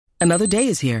Another day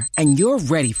is here, and you're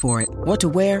ready for it. What to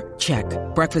wear? Check.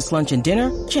 Breakfast, lunch, and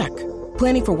dinner? Check.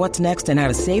 Planning for what's next and how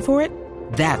to save for it?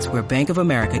 That's where Bank of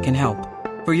America can help.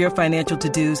 For your financial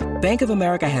to-dos, Bank of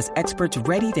America has experts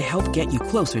ready to help get you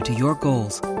closer to your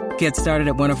goals. Get started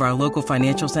at one of our local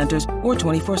financial centers or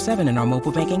 24/7 in our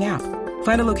mobile banking app.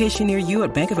 Find a location near you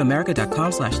at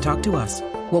bankofamerica.com/talktous.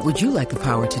 What would you like the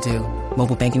power to do?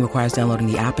 Mobile banking requires downloading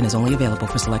the app and is only available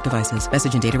for select devices.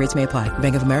 Message and data rates may apply.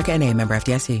 Bank of America N.A., member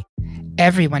FDIC.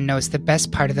 Everyone knows the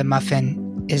best part of the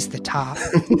muffin is the top.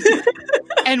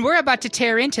 And we're about to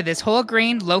tear into this whole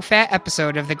grain, low-fat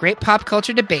episode of the Great Pop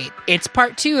Culture Debate. It's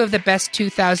part 2 of the Best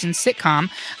 2000s Sitcom.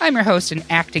 I'm your host and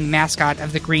acting mascot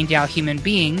of the Greendale Human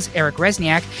Beings, Eric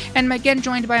Resniak, and I'm again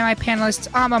joined by my panelists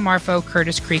Amma Marfo,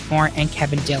 Curtis Creekmore, and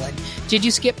Kevin Dillon. Did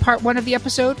you skip part 1 of the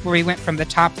episode, where we went from the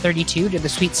top 32 to the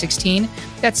Sweet 16?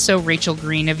 That's so Rachel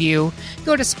Green of you.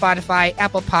 Go to Spotify,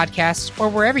 Apple Podcasts, or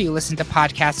wherever you listen to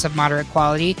podcasts of moderate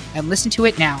quality, and listen to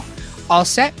it now. All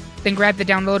set? Then grab the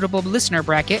downloadable listener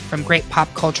bracket from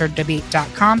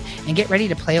greatpopculturedebate.com and get ready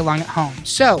to play along at home.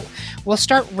 So, we'll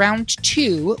start round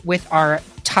 2 with our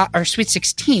Sweet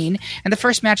 16, and the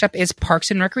first matchup is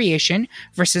Parks and Recreation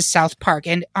versus South Park.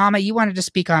 And Amma, you wanted to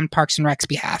speak on Parks and Rec's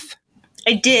behalf.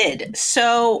 I did.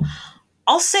 So,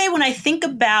 I'll say when I think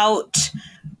about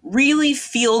really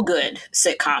feel-good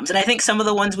sitcoms, and I think some of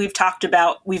the ones we've talked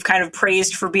about, we've kind of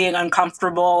praised for being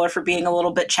uncomfortable or for being a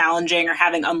little bit challenging or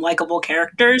having unlikable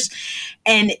characters.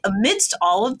 And amidst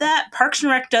all of that, Parks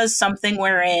and Rec does something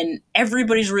wherein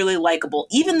everybody's really likable.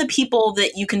 Even the people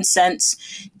that you can sense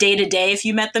day to day, if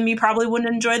you met them, you probably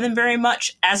wouldn't enjoy them very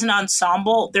much. As an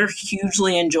ensemble, they're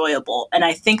hugely enjoyable. And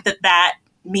I think that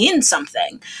means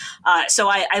something. So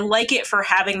I like it for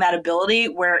having that ability,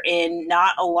 wherein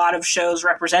not a lot of shows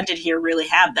represented here really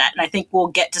have that. And I think we'll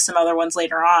get to some other ones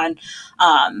later on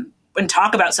and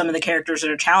talk about some of the characters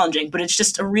that are challenging, but it's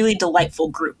just a really delightful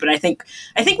group. And I think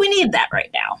we need that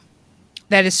right now.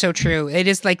 That is so true. It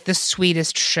is like the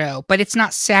sweetest show, but it's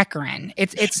not saccharine.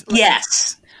 It's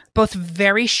yes. Both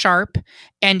very sharp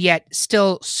and yet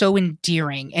still so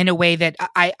endearing in a way that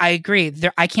I agree.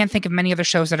 I can't think of many other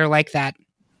shows that are like that.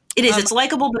 It is. It's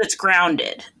likable, but it's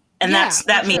grounded. And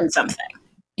that means something.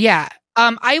 Yeah.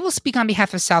 I will speak on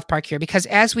behalf of South Park here because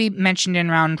as we mentioned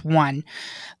in round 1,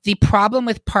 the problem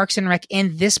with Parks and Rec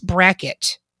in this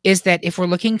bracket is that if we're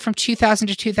looking from 2000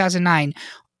 to 2009,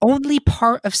 only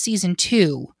part of season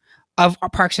 2 of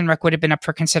Parks and Rec would have been up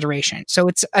for consideration. So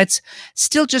it's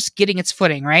still just getting its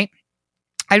footing, right?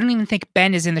 I don't even think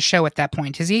Ben is in the show at that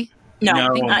point, is he? No.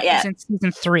 Not yet. He's in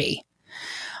season 3.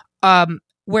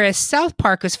 Whereas South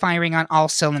Park was firing on all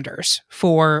cylinders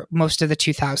for most of the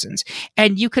 2000s.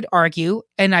 And you could argue,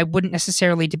 and I wouldn't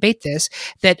necessarily debate this,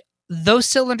 that those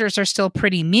cylinders are still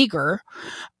pretty meager.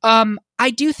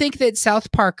 I do think that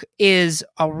South Park is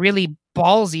a really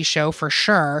ballsy show for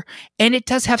sure, and it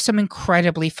does have some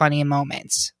incredibly funny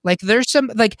moments. Like there's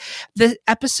some, like the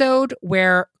episode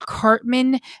where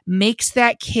Cartman makes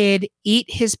that kid eat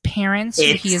his parents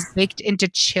who he is baked into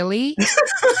chili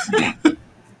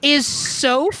is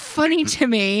so funny to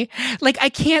me. Like I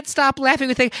can't stop laughing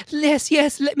with like,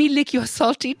 yes, let me lick your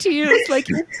salty tears. Like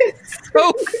it's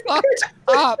so fucked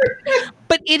up.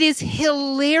 But it is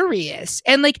hilarious.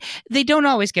 And like they don't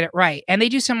always get it right. And they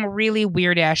do some really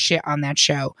weird ass shit on that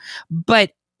show.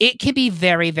 But it can be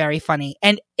very, very funny.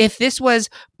 And if this was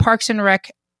Parks and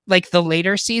Rec, like the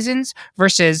later seasons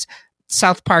versus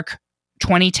South Park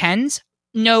 2010s,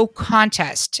 no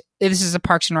contest. This is a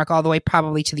Parks and Rec all the way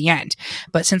probably to the end.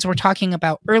 But since we're talking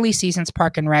about early seasons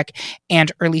Park and Rec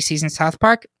and early seasons South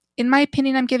Park, in my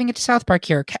opinion, I'm giving it to South Park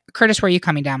here. Curtis, where are you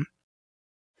coming down?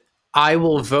 I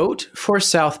will vote for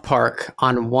South Park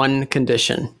on one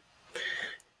condition.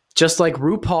 Just like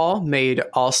RuPaul made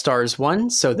All Stars 1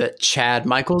 so that Chad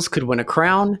Michaels could win a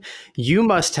crown, you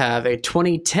must have a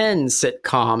 2010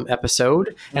 sitcom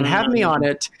episode and have me on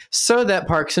it so that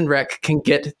Parks and Rec can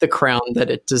get the crown that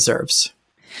it deserves.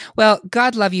 Well,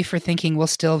 God love you for thinking we'll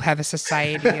still have a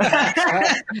society a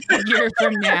year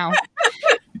from now.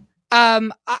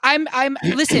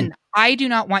 Listen, I do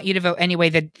not want you to vote any way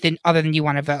other than you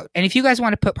want to vote. And if you guys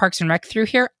want to put Parks and Rec through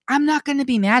here, I'm not going to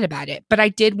be mad about it. But I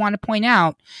did want to point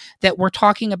out that we're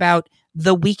talking about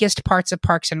the weakest parts of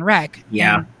Parks and Rec.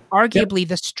 Yeah. And arguably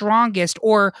the strongest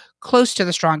or close to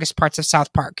the strongest parts of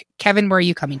South Park. Kevin, where are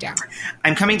you coming down?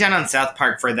 I'm coming down on South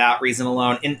Park for that reason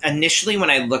alone. And initially when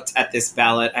I looked at this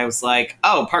ballot, I was like,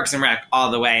 oh, Parks and Rec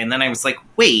all the way. And then I was like,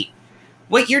 wait,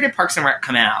 what year did Parks and Rec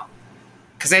come out?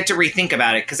 Because I had to rethink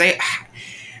about it. Because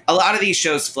a lot of these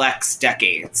shows flex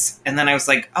decades. And then I was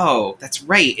like, oh, that's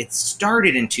right. It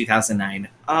started in 2009.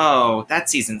 Oh, that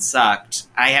season sucked.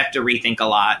 I have to rethink a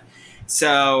lot.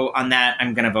 So on that,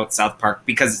 I'm going to vote South Park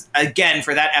because, again,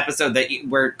 for that episode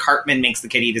where Cartman makes the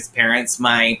kid eat his parents,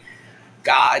 my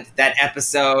God, that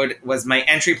episode was my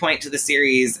entry point to the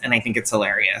series, and I think it's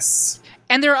hilarious.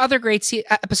 And there are other great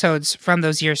episodes from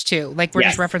those years too. Like we're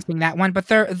just referencing that one, but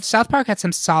South Park had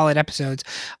some solid episodes.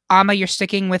 Amma, you're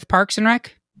sticking with Parks and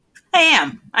Rec? I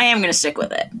am going to stick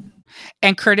with it.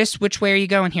 And Curtis, which way are you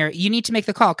going here? You need to make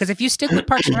the call, because if you stick with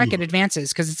Parks and Rec, it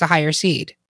advances because it's a higher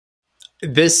seed.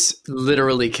 This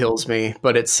literally kills me,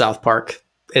 but it's South Park.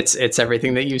 It's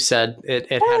everything that you said.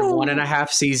 It had 1.5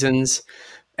 seasons,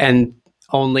 and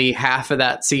only half of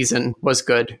that season was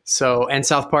good. So, and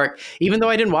South Park, even though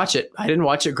I didn't watch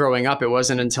it growing up. It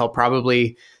wasn't until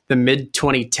probably the mid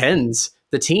 2010s,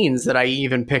 the teens, that I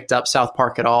even picked up South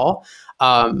Park at all.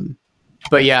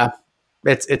 But yeah,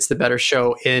 it's the better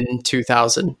show in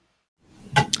 2000.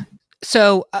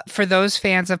 So for those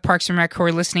fans of Parks and Rec who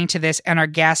are listening to this and are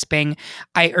gasping,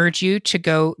 I urge you to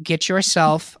go get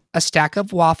yourself a stack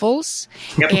of waffles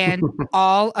and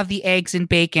all of the eggs and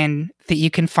bacon that you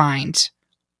can find.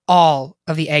 All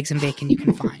of the eggs and bacon you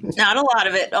can find. Not a lot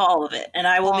of it, all of it. And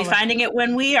I will be finding it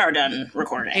when we are done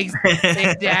recording.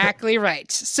 Exactly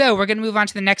right. So we're going to move on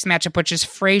to the next matchup, which is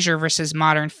Frasier versus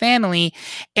Modern Family.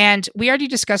 And we already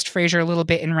discussed Frasier a little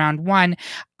bit in round one.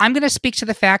 I'm going to speak to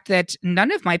the fact that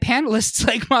none of my panelists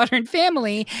like Modern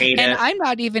Family, I'm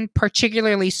not even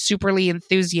particularly superly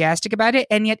enthusiastic about it.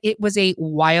 And yet it was a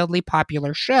wildly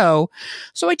popular show.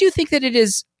 So I do think that it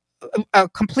is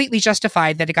completely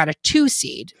justified that it got a 2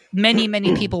 seed. Many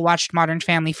people watched Modern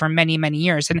Family for many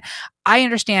years, and I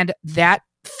understand that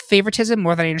favoritism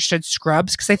more than I understood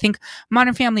Scrubs, because I think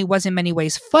Modern Family was in many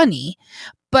ways funny,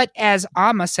 but as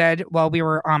Amma said while we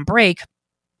were on break,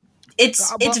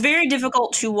 it's very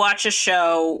difficult to watch a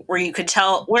show where you could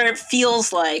tell, where it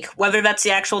feels like, whether that's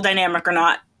the actual dynamic or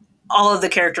not, all of the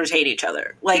characters hate each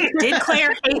other. Like, did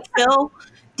Claire hate Phil?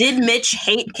 Did Mitch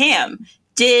hate Cam?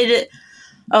 Did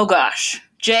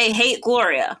Jay hate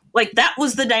Gloria? Like, that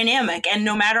was the dynamic. And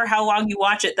no matter how long you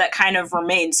watch it, that kind of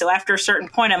remains. So after a certain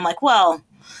point, I'm like, well,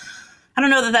 I don't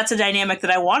know that that's a dynamic that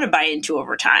I want to buy into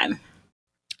over time.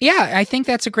 Yeah, I think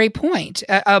that's a great point.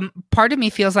 Part of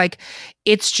me feels like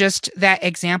it's just that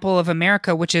example of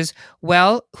America, which is,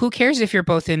 well, who cares if you're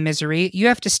both in misery? You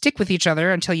have to stick with each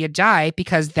other until you die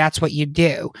because that's what you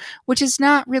do, which is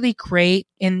not really great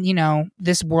in,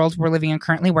 this world we're living in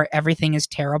currently where everything is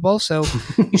terrible. So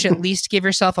you should at least give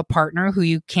yourself a partner who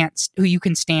you can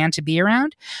stand to be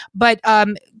around. But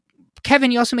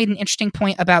Kevin, you also made an interesting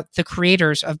point about the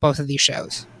creators of both of these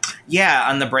shows. Yeah,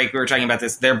 on the break we were talking about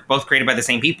this. They're both created by the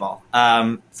same people.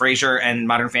 Frasier and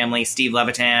Modern Family, Steve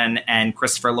Levitan and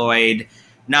Christopher Lloyd.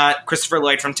 Not Christopher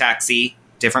Lloyd from Taxi,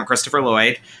 different Christopher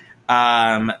Lloyd.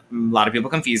 A lot of people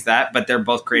confuse that, but they're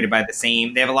both created by the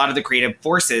same. They have a lot of the creative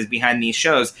forces behind these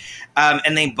shows.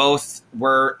 And they both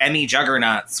were Emmy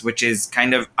juggernauts, which is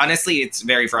kind of, honestly, it's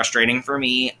very frustrating for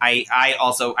me.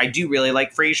 I do really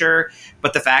like Frasier,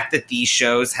 but the fact that these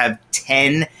shows have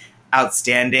 10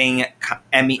 outstanding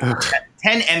 10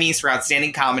 Emmys for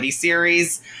outstanding comedy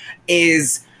series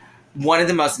is one of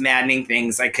the most maddening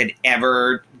things I could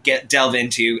ever delve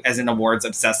into as an awards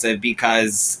obsessive,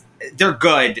 because they're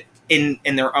good in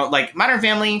their own. Like Modern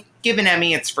Family, give an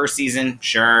Emmy its first season,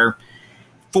 sure.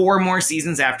 4 more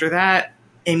seasons after that.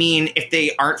 I mean, if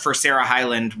they aren't for Sarah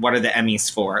Hyland, what are the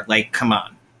Emmys for? Like, come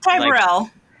on. Ty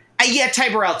Burrell. Yeah,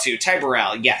 Ty Burrell too. Ty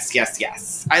Burrell, yes.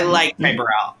 I like Ty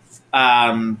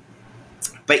Burrell.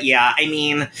 But yeah, I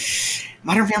mean,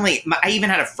 Modern Family, I even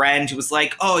had a friend who was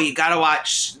like, oh, you gotta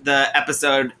watch the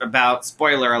episode about,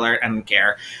 spoiler alert, I don't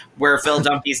care, where Phil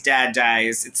Dunphy's dad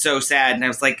dies. It's so sad. And I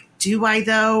was like, do I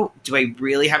though? Do I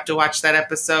really have to watch that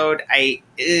episode?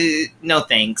 No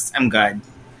thanks. I'm good.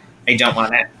 I don't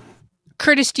want it.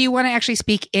 Curtis, do you want to actually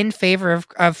speak in favor of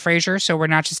Frasier so we're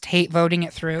not just hate voting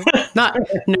it through? Not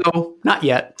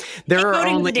yet. There are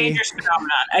voting only is a dangerous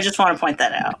phenomenon. I just want to point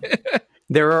that out.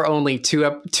 There are only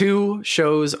two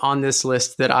shows on this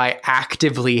list that I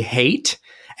actively hate,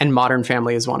 and Modern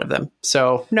Family is one of them.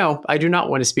 So, no, I do not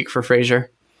want to speak for Frasier.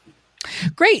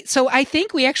 Great. So I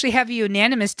think we actually have a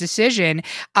unanimous decision,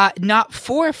 not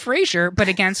for Frasier, but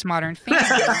against Modern Family.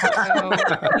 So,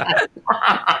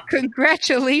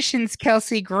 congratulations,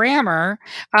 Kelsey Grammer.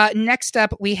 Next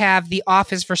up, we have The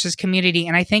Office versus Community.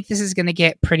 And I think this is going to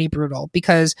get pretty brutal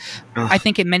because I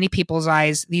think in many people's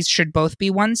eyes, these should both be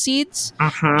 1 seeds.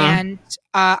 And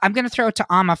I'm going to throw it to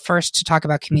Amma first to talk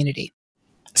about Community.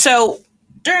 So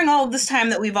during all of this time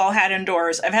that we've all had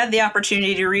indoors, I've had the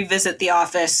opportunity to revisit The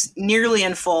Office nearly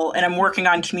in full, and I'm working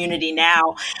on Community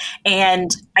now.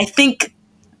 And I think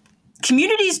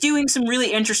Community's doing some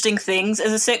really interesting things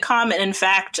as a sitcom, and in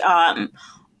fact,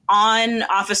 on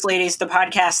Office Ladies, the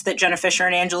podcast that Jenna Fisher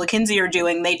and Angela Kinsey are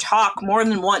doing, they talk more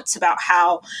than once about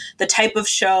how the type of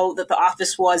show that The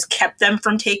Office was kept them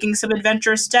from taking some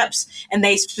adventurous steps. And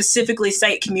they specifically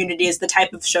cite Community as the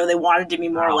type of show they wanted to be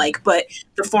more like, but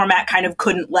the format kind of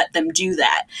couldn't let them do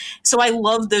that. So I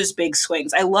love those big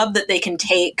swings. I love that they can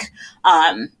take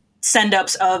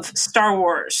send-ups of Star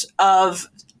Wars, of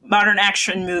modern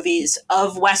action movies,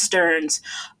 of Westerns,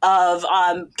 of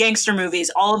gangster movies,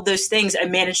 all of those things,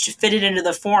 and manage to fit it into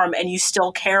the form, and you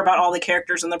still care about all the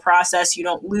characters in the process. You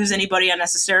don't lose anybody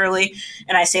unnecessarily.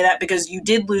 And I say that because you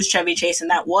did lose Chevy Chase, and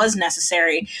that was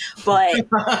necessary. But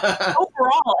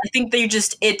overall, I think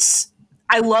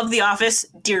I love The Office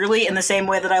dearly in the same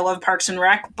way that I love Parks and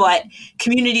Rec, but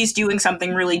Community's doing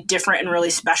something really different and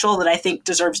really special that I think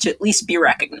deserves to at least be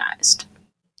recognized.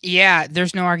 Yeah,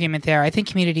 there's no argument there. I think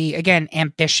Community, again,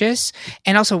 ambitious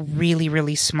and also really,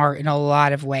 really smart in a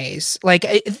lot of ways. Like,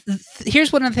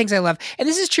 here's one of the things I love, and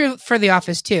this is true for The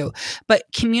Office too, but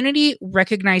Community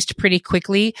recognized pretty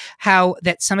quickly how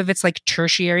that some of its like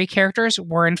tertiary characters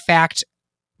were in fact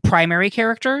primary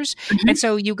characters. Mm-hmm. And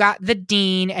so you got the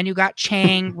Dean and you got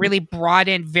Chang really brought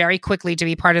in very quickly to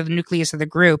be part of the nucleus of the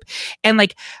group. And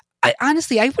like, I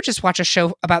would just watch a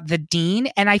show about the Dean,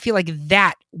 and I feel like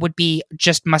that would be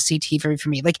just must-see TV for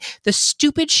me. Like, the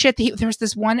stupid shit there was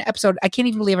this one episode, I can't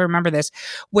even believe I remember this,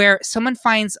 where someone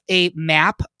finds a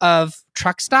map of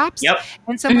truck stops,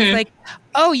 and someone's like,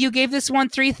 oh, you gave this one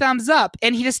 3 thumbs up,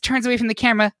 and he just turns away from the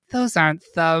camera. Those aren't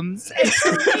thumbs.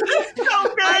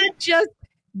 I just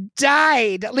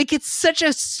died. Like, it's such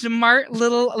a smart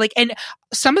little, like, and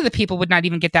some of the people would not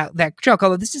even get that joke,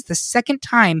 although this is the second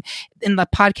time in the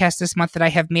podcast this month that I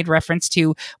have made reference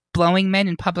to blowing men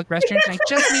in public restrooms. And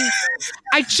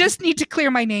I just need to clear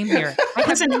my name here.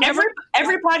 Listen,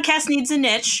 every podcast needs a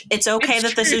niche. It's okay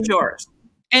that this is yours.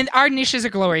 And our niche is a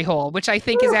glory hole, which I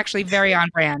think is actually very on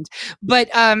brand. But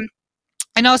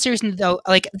in all seriousness, though,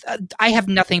 like, I have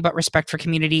nothing but respect for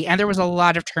Community, and there was a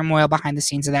lot of turmoil behind the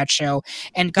scenes of that show.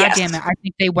 And goddamn it, I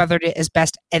think they weathered it as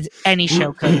best as any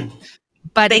show could.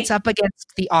 But it's up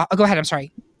against the. Go ahead. I'm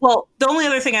sorry. Well, the only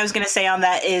other thing I was going to say on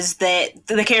that is that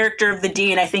the character of the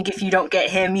Dean, I think if you don't get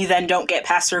him, you then don't get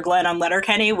Pastor Glenn on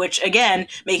Letterkenny, which, again,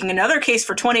 making another case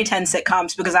for 2010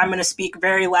 sitcoms, because I'm going to speak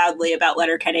very loudly about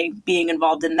Letterkenny being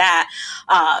involved in that.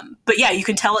 But yeah, you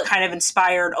can tell it kind of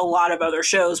inspired a lot of other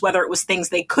shows, whether it was things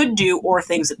they could do or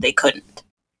things that they couldn't.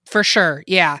 For sure,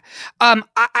 yeah.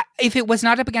 If it was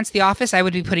not up against The Office, I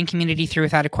would be putting Community through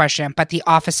without a question, but The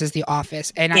Office is The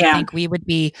Office. And I think we would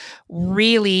be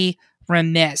really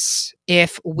remiss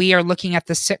if we are looking at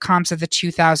the sitcoms of the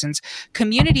 2000s.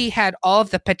 Community had all of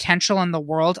the potential in the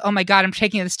world. Oh my God, I'm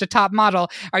taking this to top model.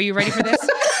 Are you ready for this?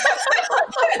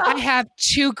 I have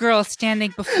 2 girls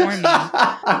standing before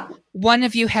me. One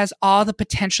of you has all the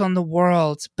potential in the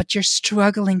world, but you're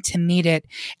struggling to meet it.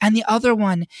 And the other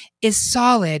one is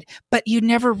solid, but you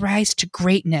never rise to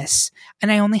greatness.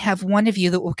 And I only have one of you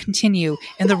that will continue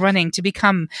in the running to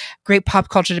become Great Pop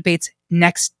Culture Debate's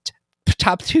next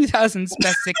top 2000s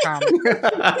best sitcom.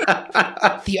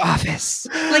 The Office.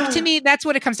 Like, to me, that's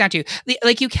what it comes down to.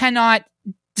 Like, you cannot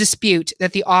dispute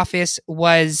that The Office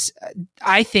was,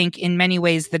 I think, in many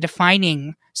ways, the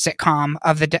defining sitcom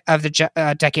of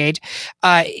the decade.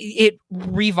 It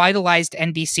revitalized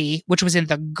NBC, which was in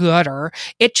the gutter.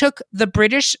 It took the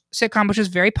British sitcom, which was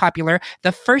very popular.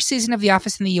 The first season of The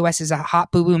Office in the US is a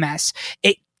hot boo-boo mess.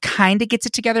 It kind of gets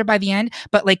it together by the end,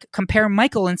 but like, compare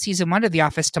Michael in season 1 of The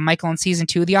Office to Michael in season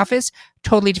 2 of The Office,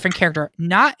 totally different character.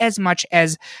 Not as much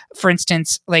as, for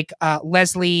instance, like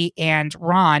Leslie and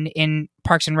Ron in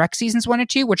Parks and Rec seasons 1 and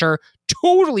 2, which are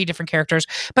totally different characters.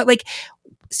 But like,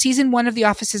 season 1 of The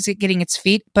Office is getting its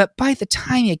feet, but by the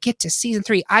time you get to season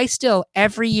 3, I still,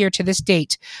 every year to this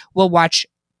date, will watch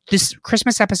this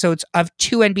Christmas episodes of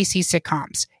 2 NBC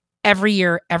sitcoms. Every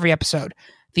year, every episode.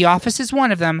 The Office is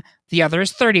one of them. The other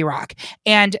is 30 Rock.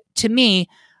 And to me,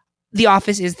 The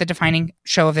Office is the defining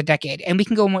show of the decade. And we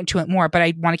can go into it more, but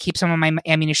I want to keep some of my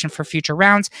ammunition for future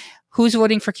rounds. Who's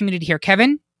voting for Community here?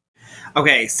 Kevin?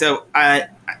 Okay, so I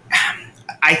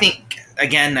think,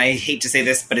 again, I hate to say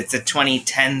this, but it's a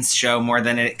 2010s show more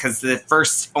than it,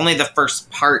 because only the first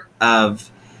part of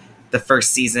the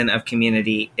first season of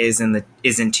Community is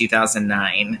in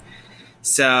 2009.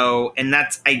 So, and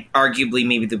that's arguably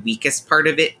maybe the weakest part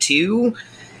of it too.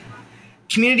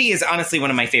 Community is honestly one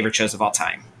of my favorite shows of all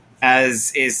time,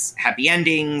 as is Happy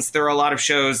Endings. There are a lot of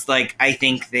shows, like, I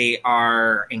think they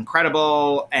are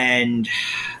incredible,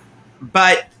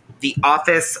 but The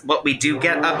Office, what we do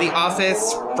get of The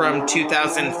Office from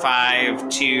 2005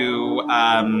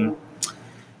 to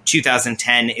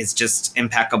 2010 is just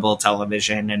impeccable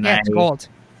television. And Yeah, it's gold.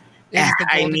 It is the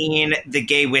I golden- mean, the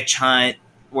gay witch hunt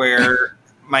where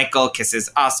Michael kisses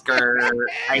Oscar.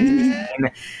 I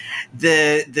mean,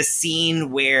 the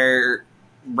scene where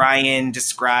Ryan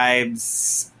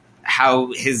describes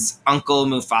how his uncle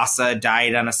Mufasa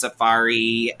died on a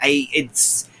safari.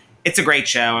 It's a great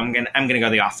show. I'm gonna go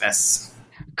The Office.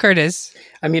 Curtis.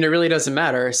 I mean, it really doesn't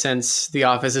matter since The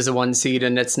Office is a 1 seed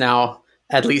and it's now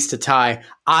at least a tie.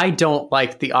 I don't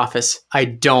like The Office. I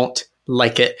don't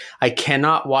like it. I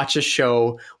cannot watch a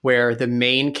show where the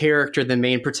main character, the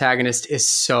main protagonist is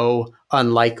so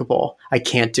unlikable. I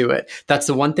can't do it. That's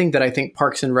the one thing that I think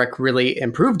Parks and Rec really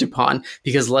improved upon,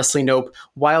 because Leslie Knope,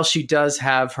 while she does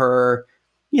have her,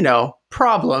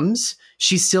 problems,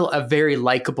 she's still a very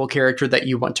likable character that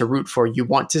you want to root for. You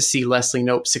want to see Leslie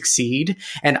Knope succeed.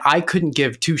 And I couldn't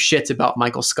give two shits about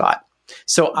Michael Scott.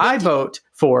 So I vote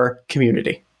for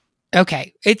Community.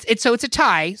 Okay, it's a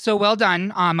tie. So well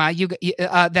done.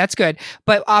 That's good.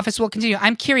 But Office will continue.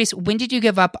 I'm curious. When did you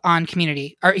give up on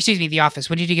Community? Or excuse me, The Office.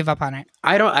 When did you give up on it?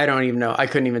 I don't even know. I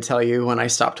couldn't even tell you when I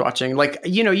stopped watching. Like,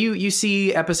 you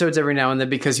see episodes every now and then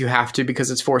because you have to, because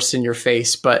it's forced in your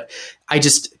face. But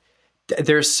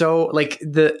they're so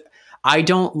I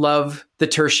don't love the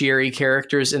tertiary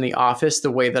characters in The Office the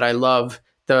way that I love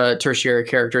the tertiary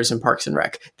characters in Parks and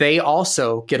Rec. They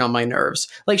also get on my nerves.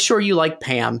 Like, sure, you like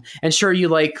Pam, and sure, you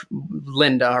like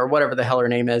Linda, or whatever the hell her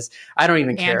name is. I don't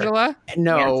even care. Angela?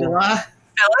 No. Angela?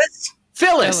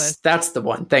 Phyllis. That's the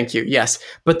one. Thank you. Yes.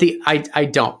 But I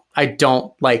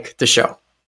don't like the show.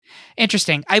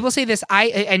 Interesting. I will say this.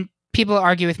 And people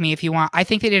argue with me if you want. I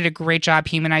think they did a great job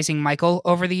humanizing Michael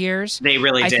over the years. They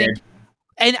really did.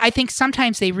 And I think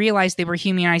sometimes they realized they were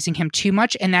humanizing him too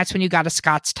much, and that's when you got a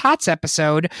Scott's Tots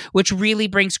episode, which really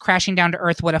brings crashing down to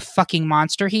earth what a fucking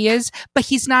monster he is. But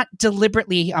he's not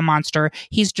deliberately a monster.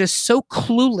 He's just so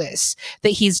clueless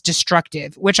that he's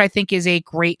destructive, which I think is a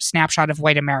great snapshot of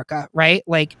white America, right?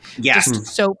 Like, just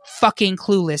so fucking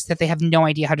clueless that they have no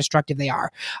idea how destructive they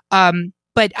are.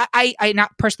 But I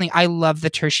not personally, I love the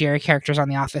tertiary characters on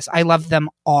The Office. I love them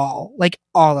all, like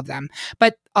all of them.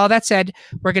 But all that said,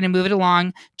 we're going to move it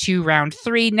along to round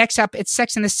 3. Next up, it's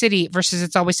Sex and the City versus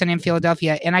It's Always Sunny in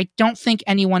Philadelphia. And I don't think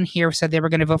anyone here said they were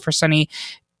going to vote for Sunny.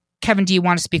 Kevin, do you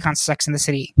want to speak on Sex and the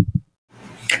City?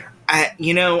 I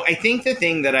think the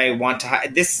thing that I want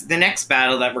to the next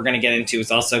battle that we're going to get into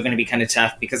is also going to be kind of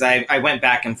tough because I went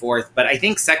back and forth. But I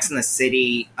think Sex and the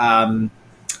City.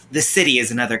 The city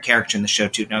is another character in the show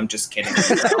too. No, I'm just kidding.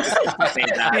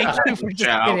 Thank you for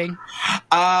just kidding.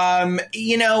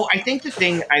 I think the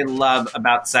thing I love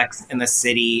about Sex in the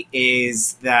City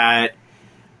is that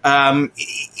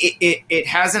it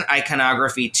has an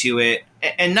iconography to it.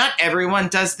 And not everyone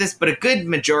does this, but a good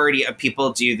majority of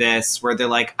people do this where they're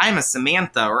like, I'm a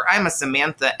Samantha, or I'm a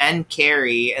Samantha and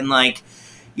Carrie. And like,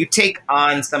 you take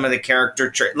on some of the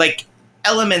character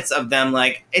elements of them,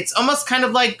 like it's almost kind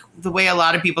of like the way a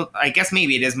lot of people, I guess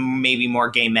maybe it is maybe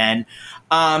more gay men,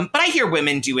 but I hear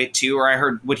women do it too,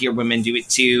 or would hear women do it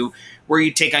too, where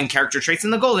you take on character traits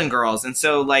in the Golden Girls. And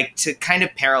so like to kind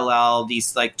of parallel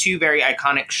these like two very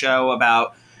iconic show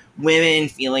about women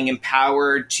feeling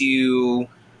empowered to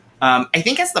I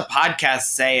think as the podcast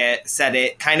said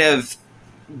it kind of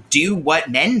do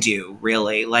what men do,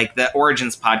 really, like the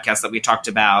Origins podcast that we talked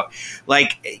about.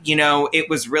 Like, it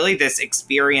was really this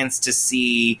experience to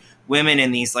see women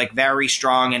in these like very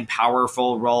strong and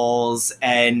powerful roles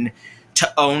and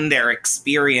to own their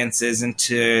experiences and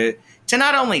to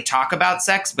not only talk about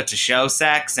sex, but to show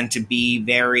sex and to be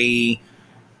very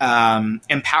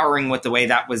empowering with the way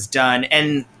that was done.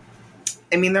 And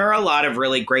I mean, there are a lot of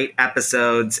really great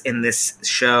episodes in this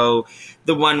show.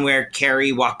 The one where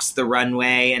Carrie walks the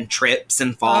runway and trips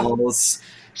and falls.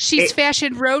 She's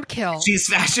fashion roadkill. She's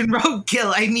fashion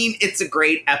roadkill. I mean, it's a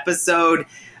great episode.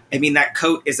 I mean, that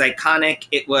coat is iconic.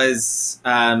 It was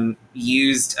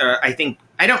used, I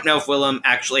don't know if Willem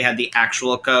actually had the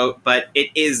actual coat, but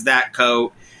it is that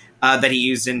coat that he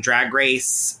used in Drag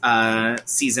Race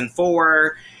season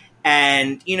 4.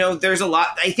 And, there's a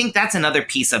lot. I think that's another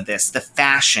piece of this, the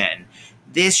fashion.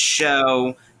 This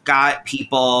show got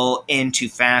people into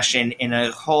fashion in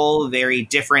a whole very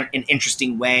different and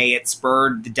interesting way. It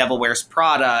spurred The Devil Wears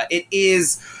Prada.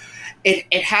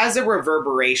 It has a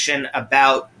reverberation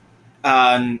about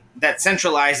that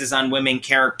centralizes on women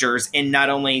characters in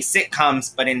not only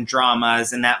sitcoms, but in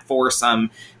dramas and that foursome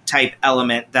type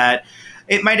element that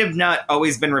it might have not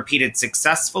always been repeated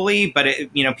successfully, but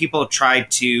people tried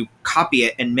to copy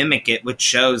it and mimic it, which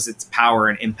shows its power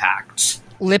and impact.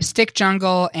 Lipstick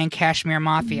Jungle and Kashmir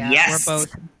Mafia were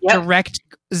both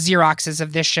Xeroxes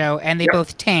of this show, and they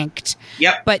both tanked.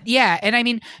 Yep. But yeah, and I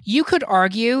mean, you could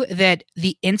argue that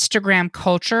the Instagram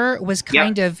culture was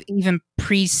kind of even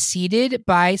preceded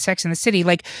by Sex and the City.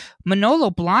 Like, Manolo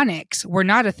Blahniks were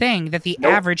not a thing that the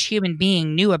average human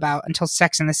being knew about until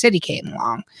Sex and the City came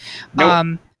along.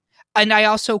 And I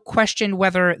also questioned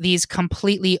whether these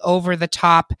completely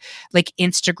over-the-top, like,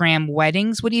 Instagram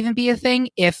weddings would even be a thing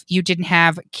if you didn't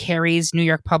have Carrie's New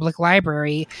York Public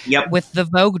Library with the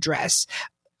Vogue dress.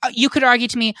 You could argue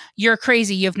to me, you're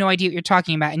crazy, you have no idea what you're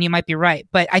talking about, and you might be right.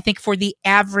 But I think for the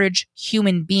average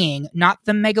human being, not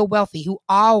the mega wealthy who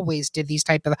always did these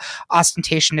type of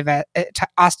ostentatious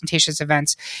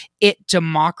events, it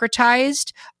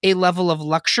democratized a level of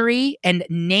luxury and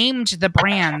named the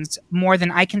brands more than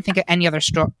I can think of any other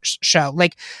show.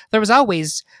 Like, there was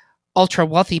always ultra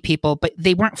wealthy people, but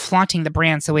they weren't flaunting the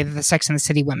brands the way that the Sex and the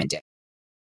City women did.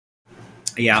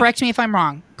 Yeah. Correct me if I'm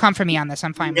wrong. Come for me on this.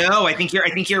 I'm fine. No, I think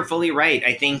you're fully right.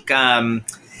 I think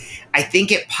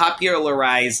it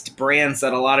popularized brands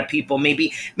that a lot of people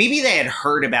maybe they had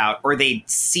heard about, or they'd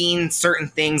seen certain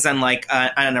things on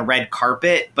on a red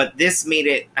carpet, but this made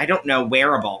it, I don't know,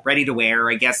 wearable, ready to wear.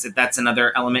 I guess that's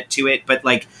another element to it, but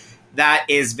like, that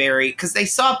is very, because they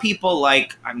saw people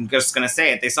like, I'm just going to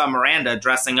say it, they saw Miranda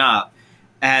dressing up.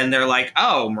 And they're like,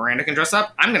 oh, Miranda can dress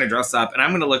up? I'm going to dress up, and I'm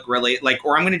going to look really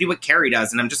or I'm going to do what Carrie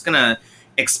does, and I'm just going to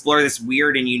explore this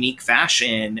weird and unique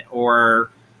fashion, or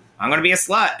I'm going to be a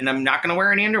slut, and I'm not going to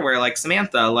wear any underwear like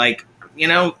Samantha, like,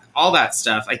 all that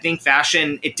stuff. I think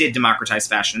fashion, it did democratize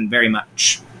fashion very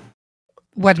much.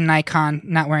 What an icon,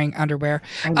 not wearing underwear.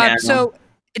 So,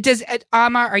 does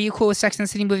Amma, are you cool with Sex and the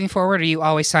City moving forward, or are you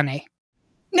always Sunny?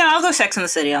 No, I'll go Sex and the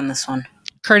City on this one.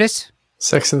 Curtis?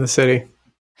 Sex and the City.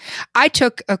 I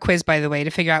took a quiz, by the way, to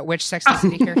figure out which Sex and the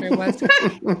City character it was.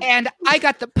 And I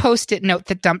got the Post-it note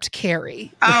that dumped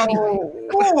Carrie.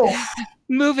 Oh.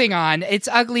 Moving on. It's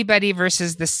Ugly Betty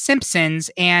versus The Simpsons.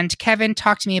 And Kevin,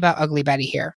 talk to me about Ugly Betty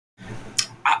here.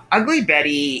 Ugly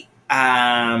Betty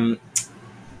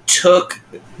took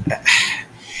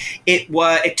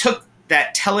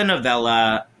that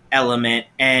telenovela element,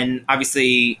 and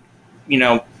obviously,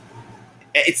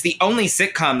 it's the only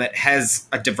sitcom that has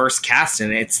a diverse cast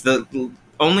in it. It's the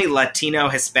only Latino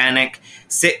Hispanic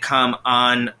sitcom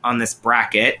on this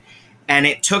bracket, and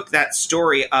it took that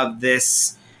story of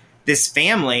this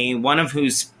family, one of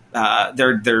whose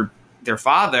their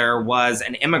father was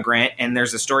an immigrant, and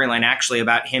there's a storyline actually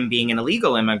about him being an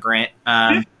illegal immigrant.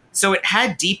 So it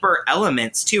had deeper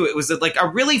elements too. It was like a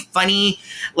really funny,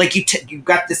 like you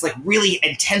got this like really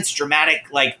intense, dramatic,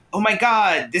 like, oh my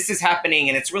God, this is happening,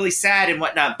 and it's really sad and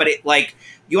whatnot. But it like,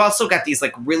 you also got these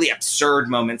like really absurd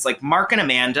moments. Like, Mark and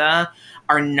Amanda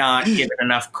are not given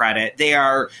enough credit. They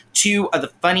are two of the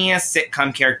funniest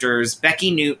sitcom characters.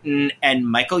 Becky Newton and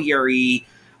Michael Urie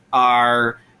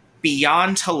are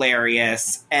beyond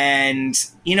hilarious, and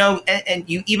and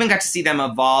you even got to see them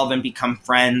evolve and become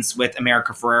friends with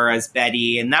America Ferrera as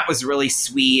Betty, and that was really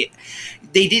sweet.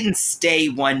 They didn't stay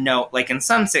one note like in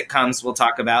some sitcoms we'll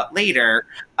talk about later,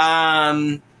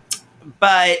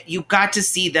 but you got to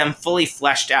see them fully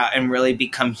fleshed out and really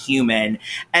become human.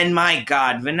 And my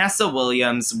God, Vanessa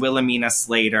Williams, Wilhelmina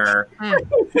Slater,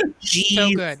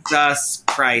 Jesus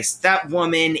Christ, that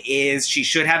woman she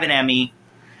should have an Emmy.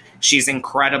 She's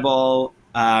incredible.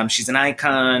 She's an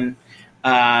icon.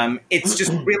 It's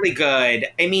just really good.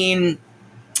 I mean,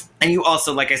 and you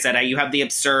also, like I said, you have the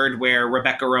absurd where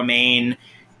Rebecca Romaine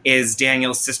is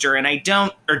Daniel's sister,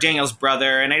 or Daniel's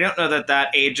brother, and I don't know that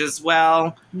ages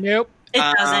well. Nope. It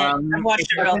doesn't. I've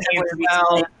watched it relatively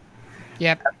recently.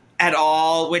 Yep. At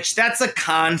all, which that's a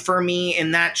con for me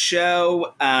in that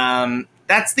show.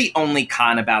 That's the only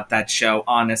con about that show,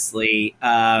 honestly,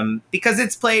 because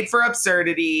it's played for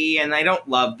absurdity, and I don't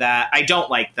love that. I don't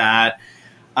like that.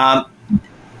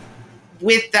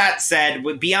 With that said,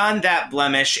 beyond that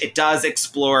blemish, it does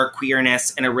explore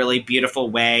queerness in a really beautiful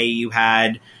way. You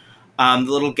had the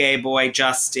little gay boy,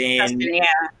 Justin, yeah.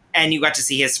 And you got to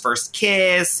see his first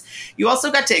kiss. You also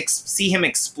got to see him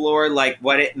explore like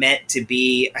what it meant to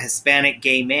be a Hispanic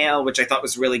gay male, which I thought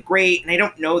was really great. And I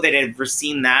don't know that I'd ever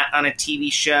seen that on a TV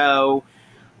show.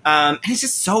 And it's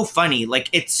just so funny. Like,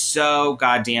 it's so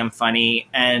goddamn funny.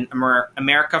 And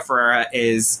America Ferrera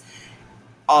is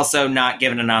also not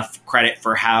given enough credit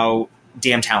for how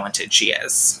damn talented she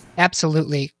is.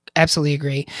 Absolutely. Absolutely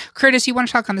agree. Curtis, you want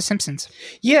to talk on The Simpsons?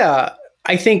 Yeah,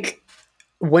 I think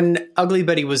when Ugly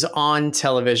Betty was on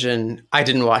television, I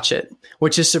didn't watch it,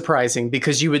 which is surprising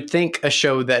because you would think a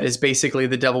show that is basically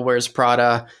The Devil Wears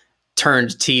Prada turned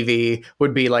TV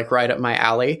would be like right up my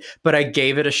alley. But I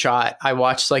gave it a shot. I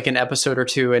watched like an episode or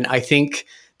two, and I think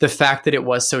the fact that it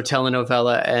was so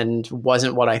telenovela and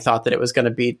wasn't what I thought that it was going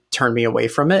to be turned me away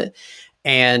from it.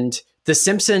 And The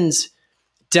Simpsons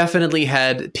definitely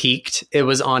had peaked. It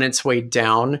was on its way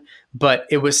down, but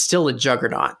it was still a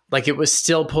juggernaut. Like, it was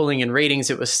still pulling in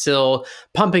ratings. It was still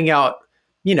pumping out,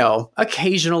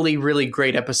 occasionally really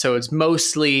great episodes,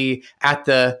 mostly at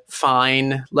the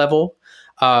fine level.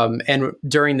 And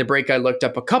during the break, I looked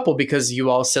up a couple because you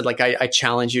all said, like, I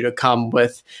challenge you to come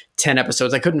with 10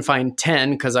 episodes. I couldn't find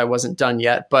 10 because I wasn't done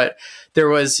yet. But there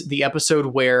was the episode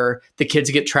where the kids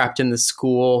get trapped in the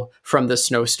school from the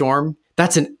snowstorm.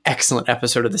 That's an excellent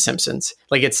episode of The Simpsons.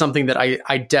 Like, it's something that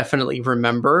I definitely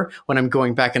remember when I'm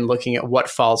going back and looking at what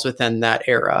falls within that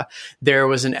era. There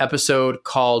was an episode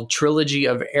called Trilogy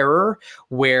of Error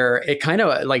where it kind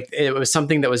of like, it was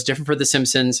something that was different for The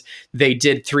Simpsons. They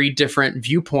did 3 different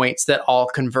viewpoints that all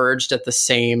converged at the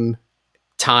same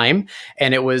time.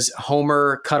 And it was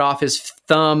Homer cut off his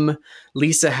thumb,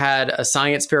 Lisa had a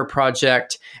science fair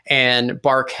project, and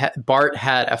Bart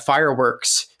had a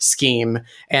fireworks scheme.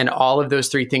 And all of those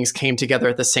 3 things came together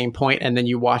at the same point. And then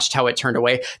you watched how it turned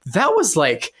away. That was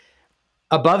like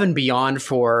above and beyond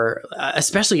for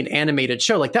especially an animated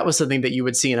show. Like, that was something that you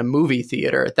would see in a movie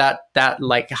theater, that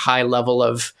like high level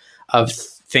of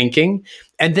thinking.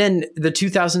 And then the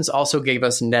 2000s also gave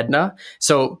us Nedna.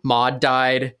 So Maude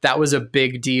died. That was a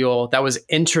big deal. That was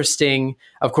interesting.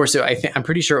 Of course, I'm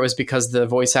pretty sure it was because the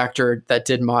voice actor that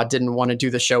did Maude didn't want to do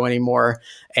the show anymore,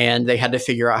 and they had to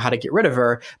figure out how to get rid of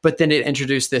her. But then it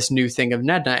introduced this new thing of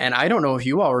Nedna. And I don't know if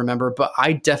you all remember, but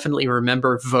I definitely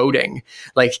remember voting.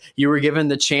 Like, you were given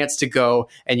the chance to go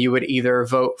and you would either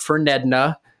vote for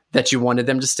Nedna, that you wanted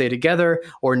them to stay together,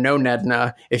 or no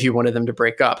Nedna if you wanted them to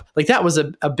break up. Like, that was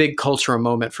a big cultural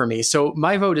moment for me. So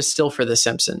my vote is still for The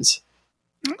Simpsons.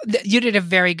 You did a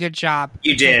very good job.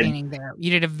 You did. There.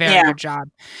 You did a very good job.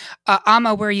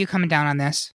 Amma, where are you coming down on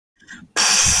this?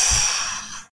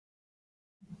 I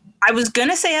was going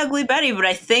to say Ugly Betty, but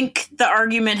I think the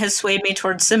argument has swayed me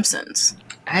towards Simpsons.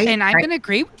 And I'm going to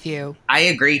agree with you. I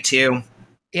agree too.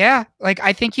 Yeah, like,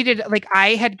 I think you did. Like,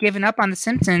 I had given up on The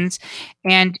Simpsons,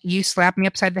 and you slapped me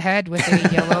upside the head with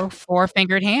a yellow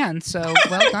 4-fingered hand. So,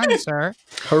 well done, sir.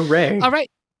 Hooray. All right,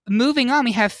 moving on,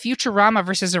 we have Futurama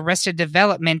versus Arrested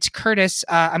Development. Curtis,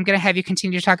 I'm going to have you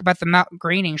continue to talk about the Mount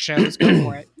Groening shows. Go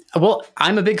for it. Well,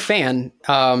 I'm a big fan,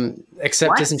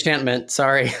 except Disenchantment.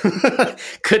 Sorry.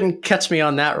 Couldn't catch me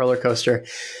on that roller coaster.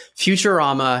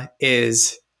 Futurama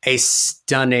is a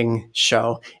stunning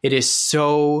show. It is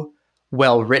so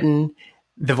well written.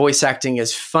 The voice acting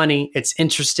is funny. It's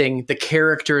interesting. The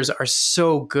characters are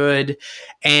so good.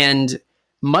 And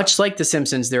much like The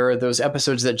Simpsons, there are those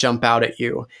episodes that jump out at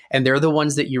you, and they're the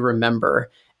ones that you remember.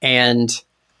 And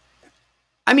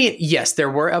I mean, yes,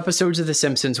 there were episodes of The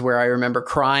Simpsons where I remember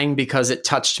crying because it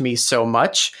touched me so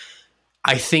much.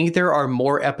 I think there are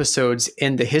more episodes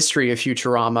in the history of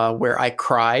Futurama where I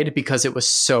cried because it was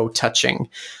so touching.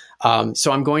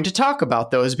 So I'm going to talk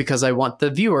about those because I want the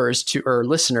viewers or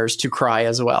listeners to cry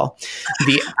as well.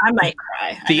 I might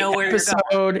cry. I know where you're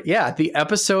going. Yeah, the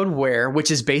episode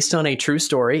which is based on a true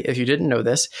story, if you didn't know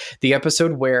this, the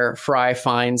episode where Fry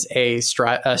finds a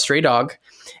stray dog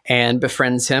and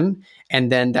befriends him.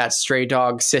 And then that stray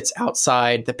dog sits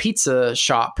outside the pizza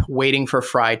shop waiting for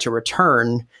Fry to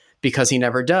return because he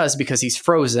never does, because he's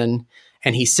frozen.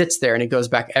 And he sits there and he goes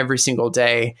back every single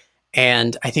day.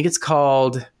 And I think it's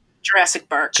called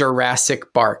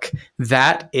Jurassic Bark.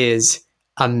 That is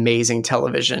amazing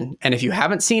television. And if you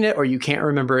haven't seen it or you can't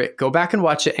remember it, go back and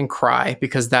watch it and cry,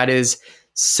 because that is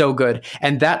so good.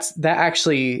 And that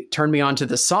actually turned me on to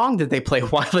the song that they play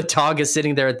while the dog is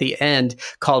sitting there at the end,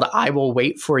 called I Will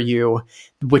Wait for You,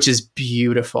 which is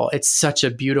beautiful. It's such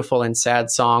a beautiful and sad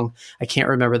song. I can't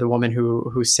remember the woman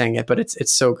who sang it, but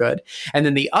it's so good. And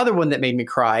then the other one that made me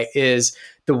cry is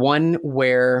the one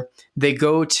where they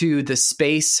go to the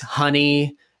space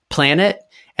honey planet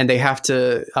and they have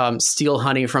to steal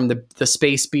honey from the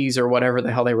space bees or whatever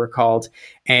the hell they were called.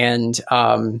 And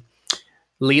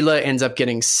Leela ends up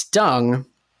getting stung,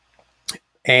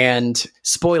 and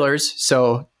spoilers.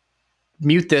 So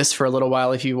mute this for a little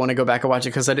while if you want to go back and watch it,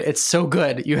 because it's so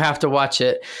good. You have to watch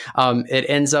it. It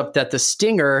ends up that the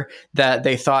stinger that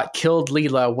they thought killed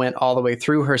Leela went all the way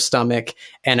through her stomach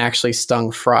and actually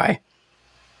stung Fry,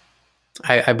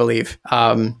 I believe.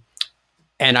 And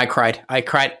I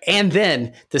cried. And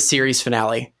then the series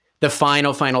finale, the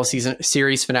final season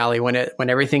series finale, when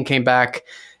everything came back,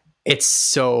 it's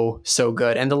so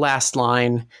good. And the last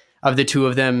line of the two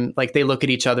of them, like, they look at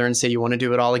each other and say, "You want to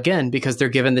do it all again?" because they're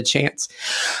given the chance.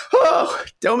 Oh,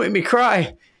 don't make me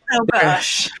cry. Oh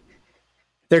gosh.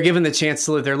 They're given the chance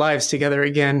to live their lives together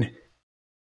again.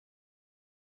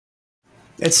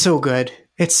 It's so good.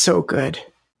 It's so good.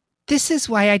 This is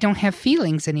why I don't have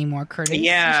feelings anymore, Curtis.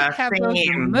 Yeah, you should have those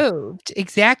same. removed.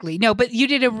 Exactly. No, but you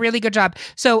did a really good job.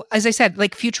 So, as I said,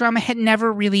 like Futurama had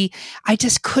never really, I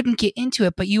just couldn't get into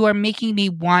it, but you are making me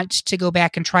want to go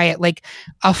back and try it like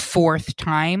a fourth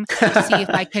time to see if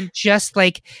I can just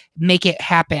like make it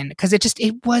happen. Because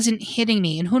it wasn't hitting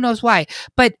me, and who knows why.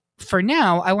 But for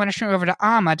now, I want to turn it over to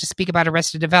Amma to speak about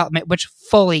Arrested Development, which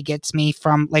fully gets me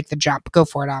from like the jump. Go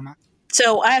for it, Amma.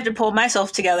 So I have to pull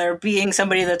myself together, being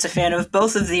somebody that's a fan of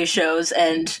both of these shows,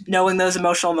 and knowing those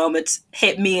emotional moments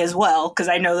hit me as well, because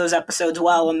I know those episodes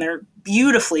well, and they're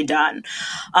beautifully done.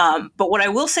 But what I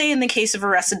will say in the case of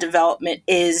Arrested Development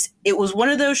is it was one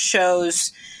of those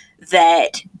shows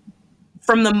that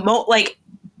from the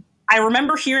I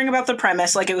remember hearing about the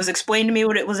premise, like it was explained to me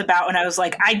what it was about, and I was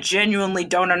like, I genuinely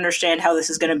don't understand how this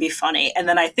is going to be funny. And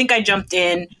then I think I jumped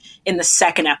in the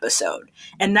second episode.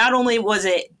 And not only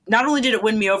did it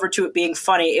win me over to it being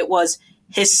funny, it was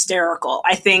hysterical.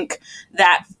 I think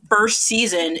that first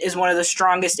season is one of the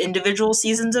strongest individual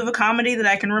seasons of a comedy that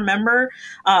I can remember.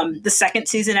 The second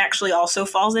season actually also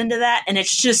falls into that, and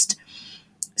it's just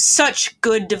such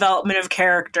good development of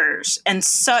characters and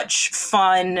such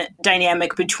fun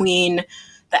dynamic between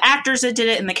the actors that did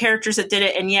it and the characters that did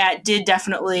it. And yeah, it did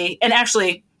definitely, and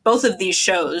actually both of these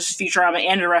shows, Futurama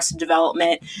and Arrested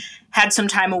Development, had some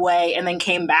time away and then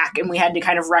came back, and we had to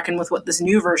kind of reckon with what this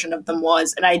new version of them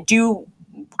was. And I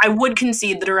would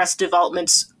concede that Arrested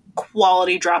Development's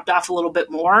quality dropped off a little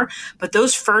bit more, but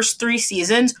those first 3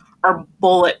 seasons are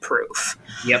bulletproof.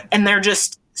 Yep. And they're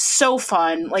just so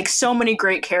fun, like so many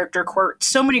great character quirks,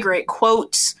 so many great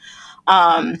quotes.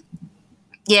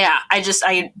 Yeah, I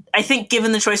think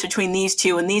given the choice between these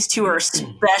two, and these two are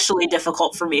especially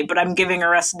difficult for me, but I'm giving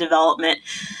Arrested Development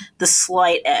the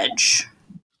slight edge.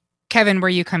 Kevin, where are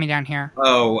you coming down here?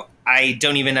 Oh, I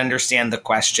don't even understand the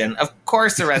question. Of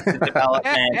course, Arrested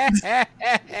Development.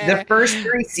 The first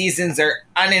 3 seasons are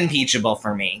unimpeachable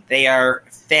for me. They are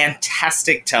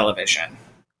fantastic television.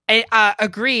 I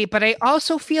agree, but I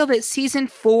also feel that season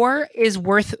 4 is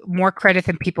worth more credit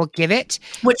than people give it.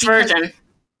 Which version?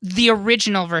 The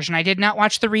original version. I did not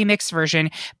watch the remix version,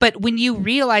 but when you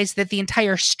realize that the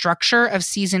entire structure of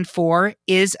season 4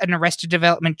 is an Arrested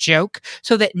Development joke,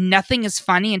 so that nothing is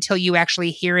funny until you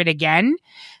actually hear it again,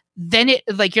 then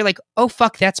you're like, oh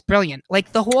fuck, that's brilliant.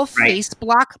 Like the whole face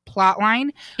block plot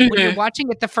line, when you're watching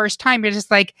it the first time, you're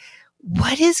just like,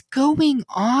 what is going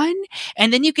on?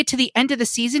 And then you get to the end of the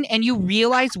season and you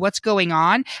realize what's going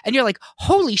on, and you're like,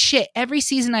 holy shit, every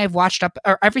season I've watched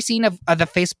every scene of the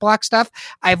face block stuff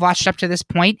I've watched up to this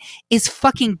point is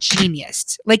fucking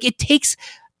genius. Like it takes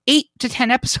 8 to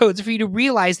 10 episodes for you to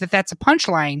realize that that's a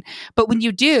punchline, but when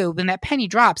you do, when that penny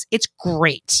drops, it's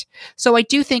great. So I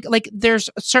do think like there's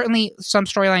certainly some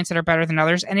storylines that are better than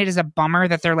others, and it is a bummer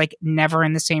that they're like never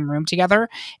in the same room together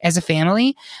as a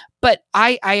family. But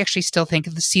I actually still think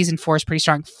the season 4 is pretty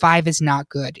strong. 5 is not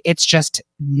good. It's just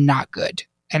not good.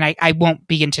 And I won't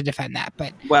begin to defend that.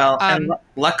 But and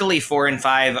luckily 4 and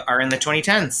 5 are in the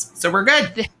 2010s, so we're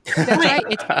good. That's right.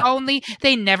 It's only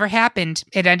they never happened.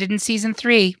 It ended in season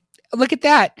 3. Look at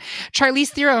that. Charlize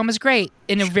Theron was great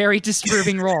in a very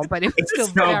disturbing role, but it was still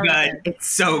very good. It's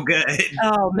so good.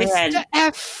 Oh man, Mr.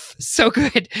 F, so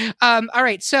good. All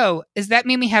right. So does that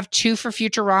mean we have 2 for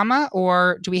Futurama,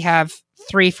 or do we have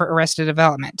 3 for Arrested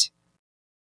Development?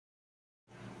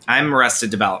 I'm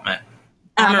Arrested Development.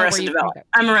 I'm Arrested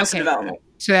Development.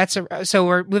 So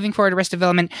we're moving forward to Arrested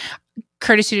Development.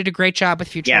 Curtis, you did a great job with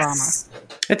Futurama. Yes.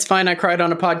 It's fine. I cried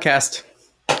on a podcast.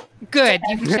 Good.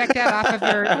 You can check that off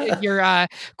of your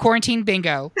quarantine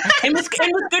bingo. and with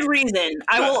good reason.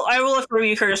 I will affirm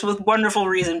you, Curtis, with wonderful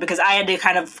reason, because I had to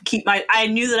kind of I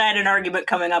knew that I had an argument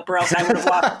coming up, or else I would have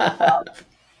lost.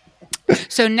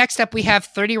 So next up, we have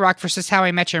 30 Rock versus How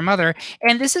I Met Your Mother.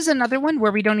 And this is another one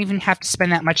where we don't even have to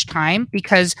spend that much time,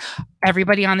 because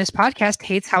everybody on this podcast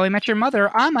hates How I Met Your Mother.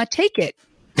 I'ma take it.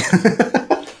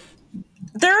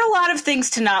 There are a lot of things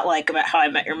to not like about How I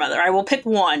Met Your Mother. I will pick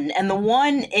one, and the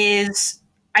one is,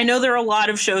 I know there are a lot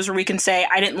of shows where we can say,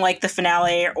 I didn't like the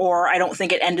finale, or I don't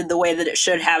think it ended the way that it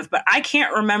should have, but I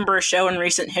can't remember a show in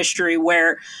recent history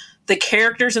where the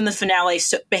characters in the finale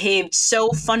behaved so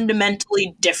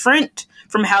fundamentally different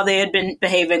from how they had been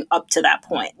behaving up to that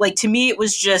point. Like, to me, it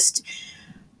was just,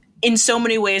 in so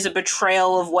many ways, a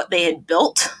betrayal of what they had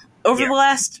built over the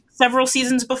last several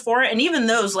seasons before, and even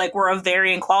those were of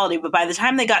varying quality, but by the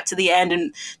time they got to the end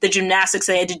and the gymnastics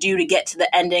they had to do to get to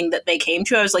the ending that they came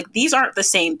to, I was like, these aren't the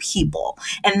same people.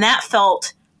 And that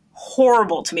felt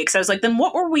horrible to me, because I was like, then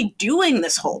what were we doing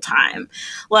this whole time?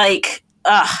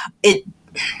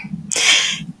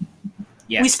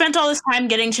 Yes. We spent all this time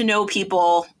getting to know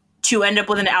people to end up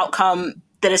with an outcome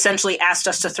that essentially asked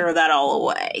us to throw that all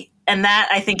away. And that,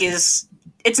 I think, it's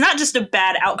not just a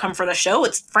bad outcome for the show,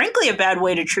 it's frankly a bad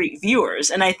way to treat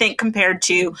viewers. And I think compared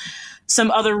to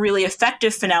some other really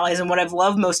effective finales, and what I've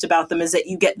loved most about them is that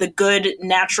you get the good,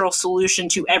 natural solution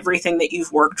to everything that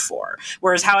you've worked for.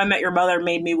 Whereas How I Met Your Mother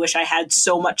made me wish I had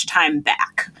so much time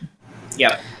back.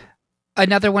 Yep.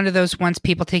 Another one of those ones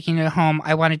people taking it home,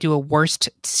 I want to do a worst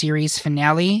series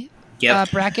finale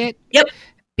bracket. Yep.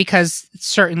 Because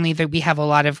certainly we have a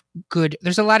lot of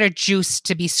there's a lot of juice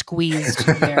to be squeezed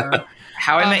there.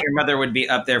 How I Met Your Mother would be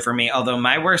up there for me, although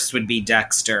my worst would be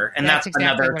Dexter, and that's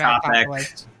exactly another topic.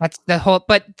 That's the whole.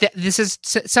 But this is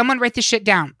someone write this shit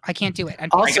down. I can't do it.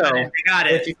 Also, I got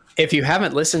it. If you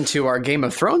haven't listened to our Game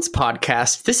of Thrones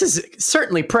podcast, this is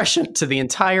certainly prescient to the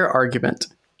entire argument.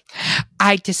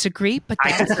 I disagree, but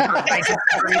that's I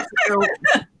disagree too.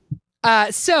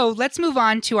 So let's move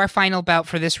on to our final bout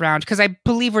for this round, because I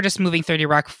believe we're just moving 30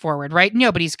 Rock forward, right?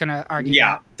 Nobody's going to argue.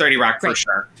 Yeah, that. 30 Rock Great. for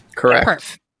sure. Correct.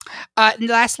 Perfect. And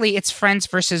lastly, it's Friends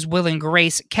versus Will and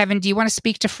Grace. Kevin, do you want to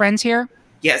speak to Friends here?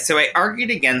 Yeah, so I argued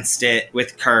against it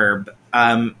with Curb,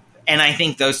 and I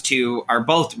think those two are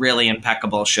both really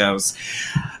impeccable shows.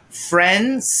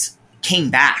 Friends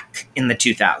came back in the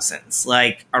 2000s,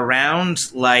 like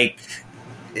around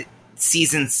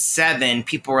season 7.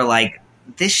 People were like,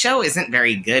 "This show isn't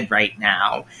very good right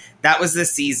now." That was the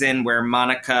season where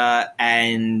Monica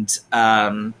and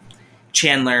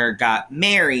Chandler got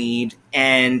married,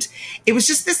 and it was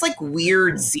just this like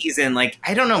weird season. Like,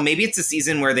 I don't know, maybe it's a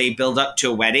season where they build up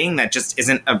to a wedding that just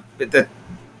isn't that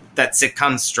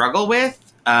sitcoms struggle with.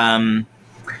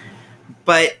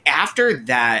 But after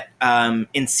that,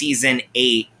 in season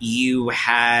 8, you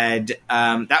had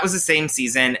that was the same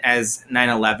season as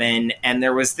 9/11, and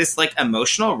there was this like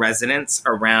emotional resonance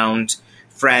around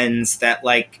Friends that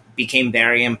like became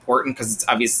very important because it's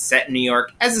obviously set in New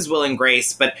York, as is Will and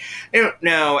Grace. But I don't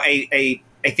know. I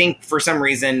think for some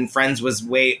reason Friends was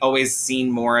always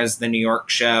seen more as the New York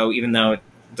show, even though it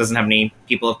doesn't have any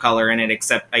people of color in it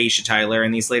except Aisha Tyler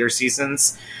in these later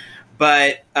seasons.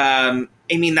 But I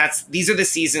mean, these are the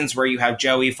seasons where you have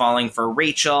Joey falling for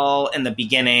Rachel in the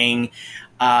beginning,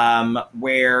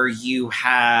 where you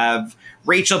have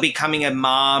Rachel becoming a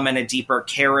mom and a deeper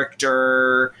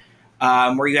character,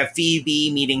 where you have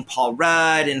Phoebe meeting Paul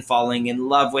Rudd and falling in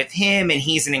love with him, and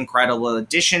he's an incredible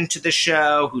addition to the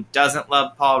show. Who doesn't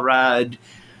love Paul Rudd?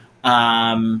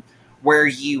 Where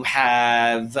you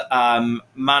have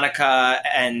Monica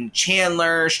and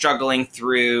Chandler struggling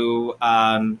through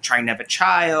trying to have a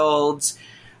child.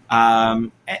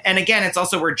 And again, it's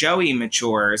also where Joey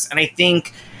matures. And I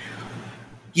think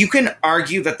you can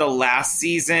argue that the last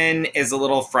season is a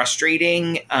little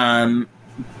frustrating.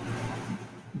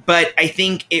 But I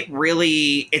think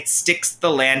it sticks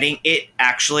the landing. It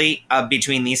actually,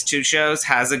 between these two shows,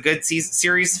 has a good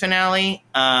series finale.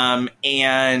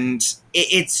 And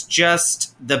it's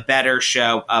just the better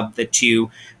show of the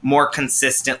two, more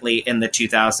consistently in the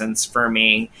 2000s for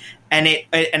me. And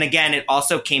again, it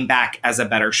also came back as a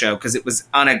better show because it was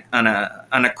on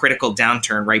a critical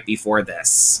downturn right before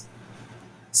this.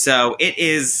 So it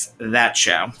is that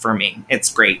show for me.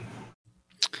 It's great.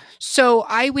 So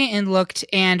I went and looked,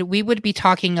 and we would be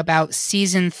talking about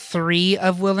season 3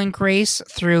 of Will and Grace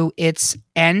through its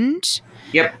end.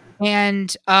 Yep.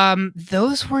 And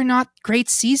those were not great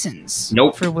seasons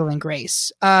for Will and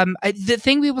Grace. The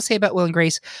thing we will say about Will and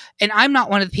Grace, and I'm not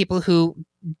one of the people who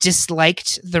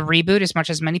disliked the reboot as much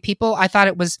as many people. I thought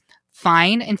it was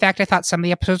fine. In fact, I thought some of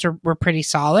the episodes were pretty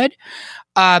solid.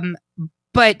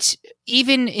 But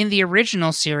even in the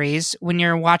original series, when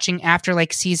you're watching after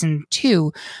like season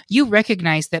 2, you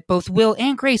recognize that both Will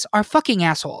and Grace are fucking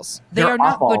assholes. They're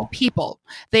not good people.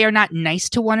 They are not nice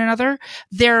to one another.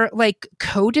 They're like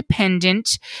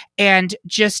codependent and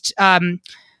just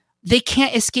they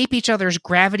can't escape each other's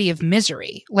gravity of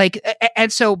misery. Like,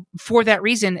 and so for that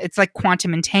reason, it's like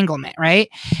quantum entanglement, right?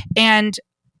 And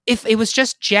if it was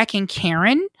just Jack and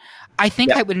Karen, I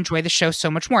think I would enjoy the show so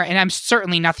much more. And I'm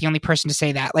certainly not the only person to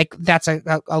say that. Like, that's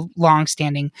a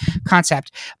long-standing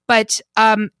concept. But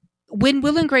when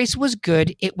Will and Grace was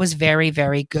good, it was very,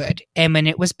 very good. And when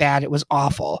it was bad, it was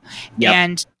awful. Yep.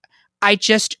 And I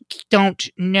just don't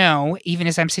know, even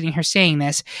as I'm sitting here saying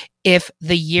this, if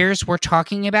the years we're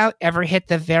talking about ever hit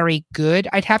the very good.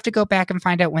 I'd have to go back and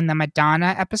find out when the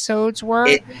Madonna episodes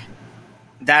were.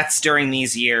 That's during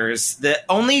these years. The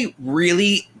only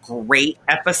really great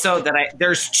episode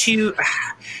there's two.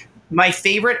 My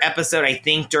favorite episode, I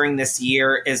think, during this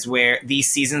year is where these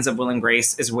seasons of Will and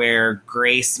Grace is where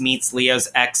Grace meets Leo's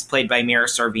ex, played by Mira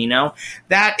Sorvino.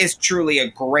 That is truly a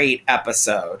great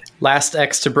episode. Last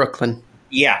Ex to Brooklyn.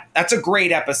 Yeah, that's a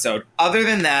great episode. Other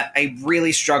than that, I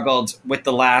really struggled with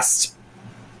the last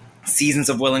seasons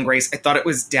of Will and Grace. I thought it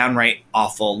was downright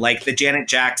awful. Like the Janet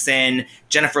Jackson,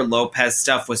 Jennifer Lopez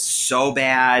stuff was so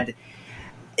bad.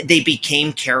 They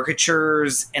became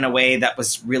caricatures in a way that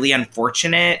was really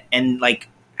unfortunate. And like,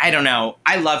 I don't know.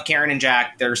 I love Karen and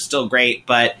Jack. They're still great,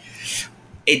 but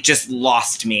it just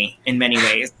lost me in many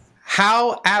ways.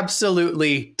 How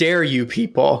absolutely dare you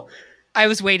people? I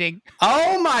was waiting.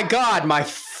 Oh my God, my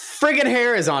friggin'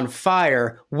 hair is on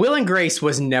fire. Will and Grace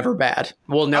was never bad.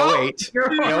 Well, no, wait. No,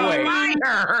 wait.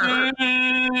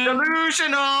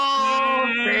 Delusional.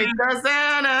 Take the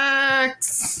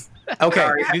Xanax. Okay,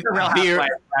 Sorry,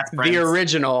 the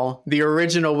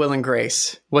original Will and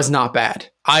Grace was not bad.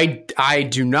 I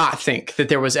do not think that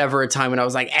there was ever a time when I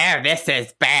was like, this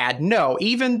is bad. No,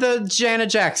 even the Janet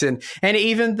Jackson and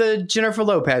even the Jennifer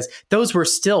Lopez, those were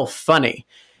still funny.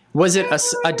 Was it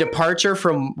a departure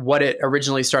from what it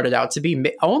originally started out to be?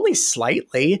 Only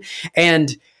slightly.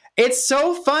 And it's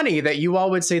so funny that you all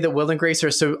would say that Will and Grace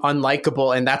are so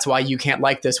unlikable and that's why you can't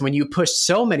like this when you pushed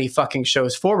so many fucking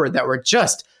shows forward that were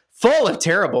just full of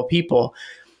terrible people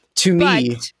to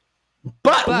me.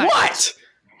 But what?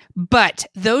 But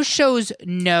those shows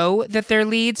know that their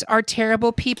leads are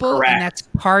terrible people. Correct. And that's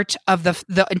part of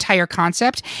the entire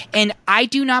concept. And I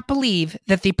do not believe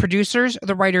that the producers,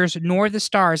 the writers, nor the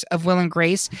stars of Will and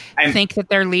Grace think that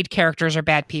their lead characters are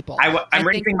bad people. I'm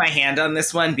raising my hand on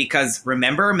this one because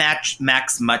remember Max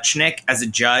Muchnick as a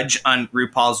judge on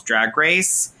RuPaul's Drag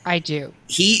Race? I do.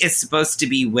 He is supposed to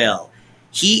be Will.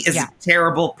 He is a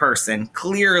terrible person,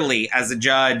 clearly, as a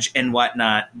judge and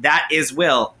whatnot. That is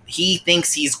Will. He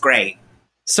thinks he's great.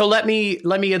 So let me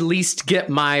at least get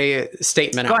my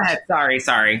statement out. Go ahead.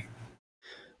 Sorry.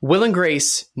 Will and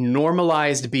Grace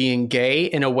normalized being gay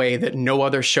in a way that no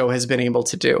other show has been able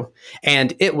to do.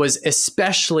 And it was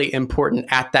especially important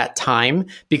at that time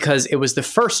because it was the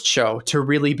first show to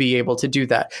really be able to do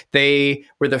that. They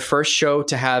were the first show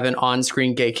to have an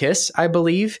on-screen gay kiss, I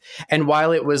believe. And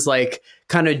while it was like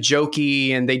kind of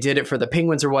jokey and they did it for the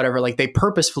Penguins or whatever, like they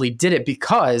purposefully did it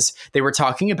because they were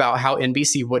talking about how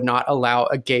NBC would not allow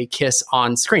a gay kiss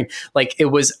on screen. Like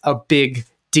it was a big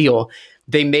deal.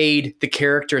 They made the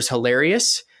characters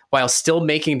hilarious while still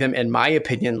making them, in my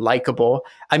opinion, likable.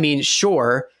 I mean,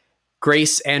 sure,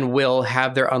 Grace and Will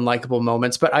have their unlikable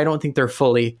moments, but I don't think they're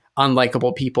fully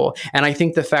unlikable people. And I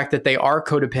think the fact that they are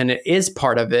codependent is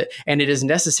part of it. And it is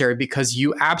necessary because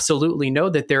you absolutely know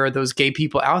that there are those gay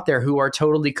people out there who are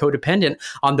totally codependent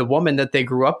on the woman that they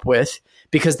grew up with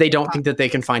because they don't think that they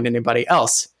can find anybody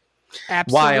else.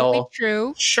 Absolutely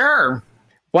true. Sure.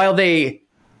 While they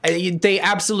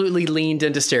absolutely leaned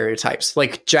into stereotypes.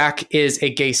 Like Jack is a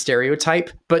gay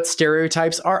stereotype, but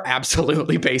stereotypes are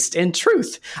absolutely based in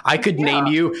truth. I could name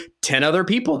you 10 other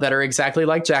people that are exactly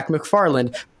like Jack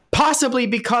McFarland, possibly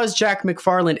because Jack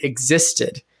McFarland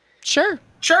existed. Sure.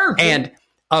 And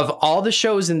of all the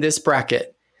shows in this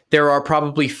bracket, there are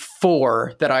probably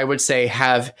 4 that I would say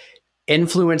have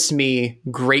influenced me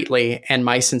greatly and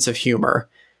my sense of humor.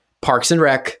 Parks and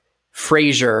Rec,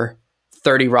 Frasier,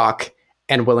 30 Rock,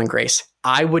 and Will and Grace.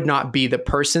 I would not be the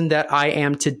person that I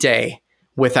am today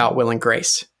without Will and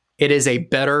Grace. It is a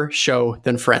better show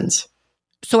than Friends.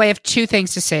 So I have 2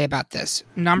 things to say about this.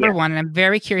 Number one, and I'm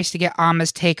very curious to get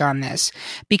Amma's take on this,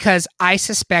 because I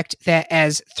suspect that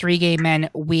as 3 gay men,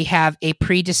 we have a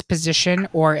predisposition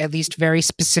or at least very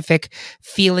specific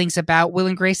feelings about Will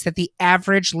and Grace that the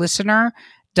average listener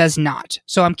does not.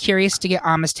 So I'm curious to get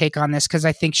Amma's take on this because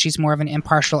I think she's more of an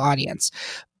impartial audience.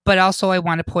 But also I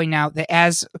want to point out that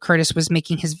as Curtis was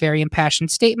making his very impassioned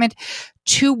statement,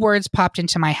 2 words popped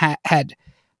into my head.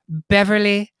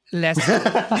 Beverly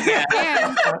Leslie.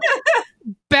 And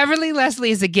Beverly Leslie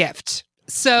is a gift.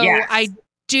 So I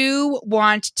do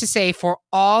want to say for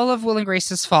all of Will and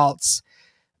Grace's faults,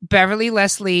 Beverly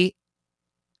Leslie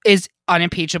is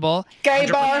unimpeachable. Gay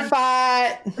bar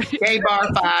fight. Gay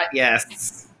bar fight,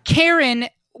 yes. Karen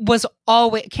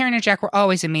and Jack were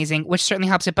always amazing, which certainly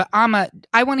helps it. But Amma,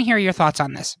 I want to hear your thoughts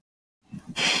on this.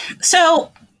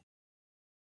 So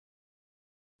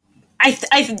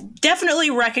I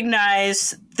definitely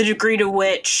recognize the degree to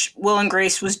which Will and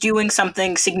Grace was doing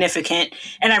something significant,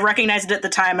 and I recognized it at the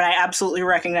time, and I absolutely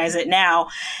recognize it now.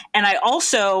 And I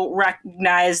also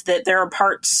recognize that there are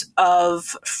parts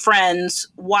of Friends,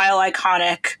 while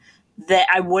iconic, that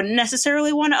I wouldn't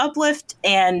necessarily want to uplift,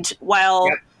 and while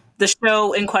the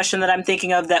show in question that I'm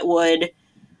thinking of that would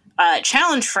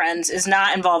challenge Friends is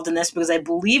not involved in this because I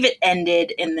believe it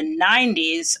ended in the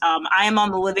 90s. I am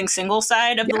on the living single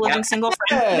side of the living single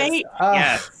Friends debate.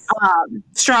 Yes.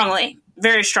 Strongly.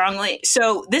 Very strongly.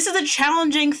 So this is a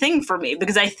challenging thing for me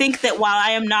because I think that while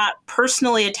I am not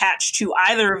personally attached to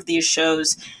either of these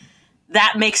shows,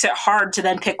 that makes it hard to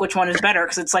then pick which one is better.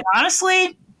 Because it's like,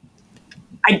 honestly,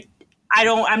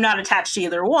 I'm not attached to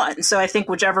either one. So I think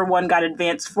whichever one got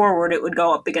advanced forward, it would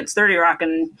go up against 30 Rock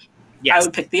and I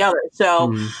would pick the other.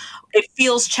 So it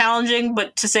feels challenging,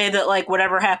 but to say that like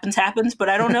whatever happens, happens, but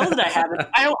I don't know that I have it.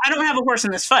 I don't have a horse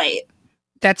in this fight.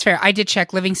 That's fair. I did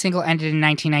check. Living Single ended in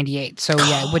 1998, so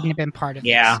yeah, it wouldn't have been part of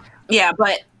this. Yeah,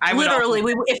 but literally,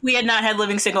 if we had not had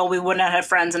Living Single, we would not have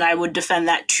Friends, and I would defend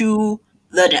that to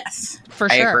the death. For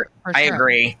sure. I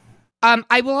agree.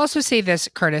 I will also say this,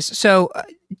 Curtis. So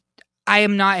I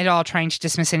am not at all trying to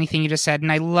dismiss anything you just said,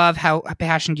 and I love how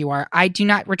passionate you are. I do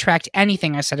not retract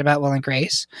anything I said about Will and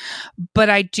Grace, but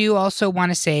I do also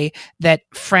want to say that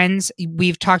Friends,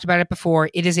 we've talked about it before,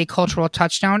 it is a cultural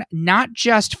touchstone, not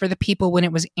just for the people when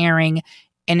it was airing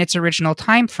in its original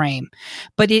time frame,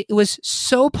 but it was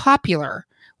so popular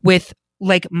with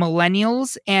like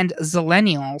millennials and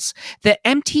zillennials that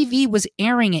MTV was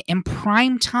airing it in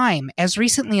prime time as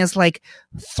recently as like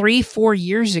 3-4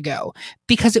 years ago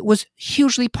because it was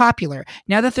hugely popular.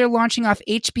 Now that they're launching off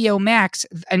HBO Max,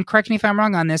 and correct me if I'm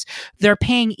wrong on this, they're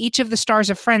paying each of the stars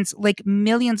of Friends like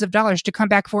millions of dollars to come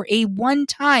back for a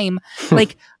one-time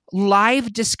like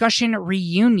live discussion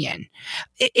reunion.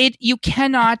 You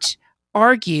cannot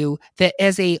argue that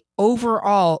as a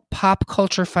overall pop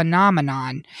culture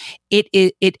phenomenon,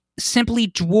 it simply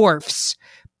dwarfs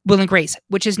Will and Grace,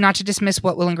 which is not to dismiss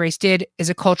what Will and Grace did as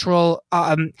a cultural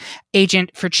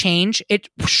agent for change. It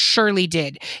surely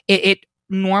did. It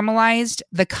normalized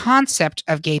the concept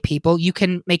of gay people. You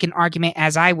can make an argument,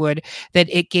 as I would, that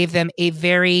it gave them a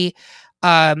very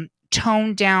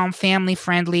toned down, family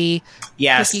friendly,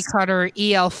 cookie cutter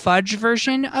EL Fudge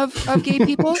version of gay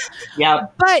people.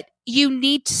 But you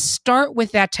need to start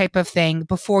with that type of thing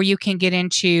before you can get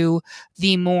into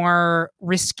the more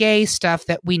risque stuff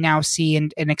that we now see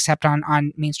and accept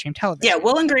on mainstream television. Yeah,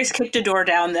 Will and Grace kicked a door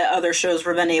down that other shows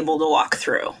were then able to walk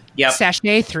through.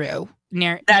 Sashay through.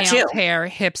 Nails, hair,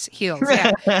 hips, heels.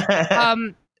 Yeah.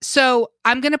 So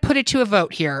I'm going to put it to a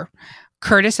vote here.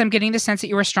 Curtis, I'm getting the sense that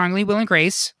you are strongly Will and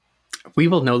Grace. We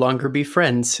will no longer be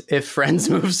friends if Friends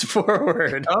moves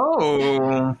forward.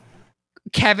 Oh.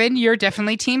 Kevin, you're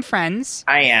definitely Team Friends.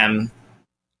 I am.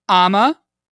 Amma?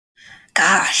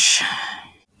 Gosh.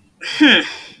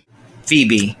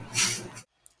 Phoebe.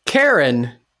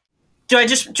 Karen. Do I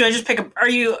just pick a... Are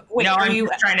you... Wait, no, I'm you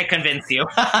just trying to convince you.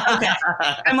 Okay.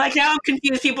 I'm like, now I'm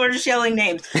confused. People are just yelling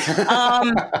names.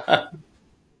 I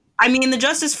mean, the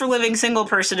justice for living single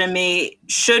person in me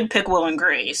should pick Will and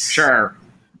Grace. Sure.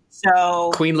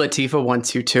 So... Queen Latifah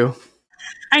wants you to.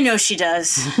 I know she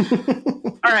does.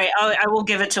 All right, I will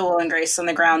give it to Will and Grace on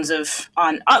the grounds of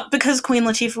because Queen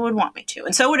Latifah would want me to,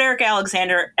 and so would Eric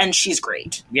Alexander, and she's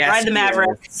great. Yes, Ride the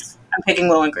Mavericks. I'm picking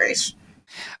Will and Grace.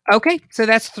 Okay, so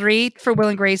that's 3 for Will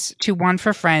and Grace to 1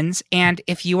 for Friends. And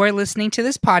if you are listening to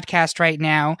this podcast right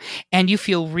now and you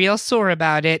feel real sore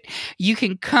about it, you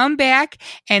can come back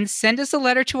and send us a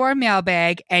letter to our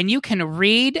mailbag, and you can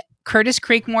read Curtis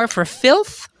Creekmore for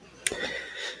filth.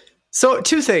 So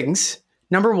 2 things.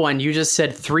 Number 1, you just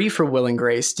said 3 for Will and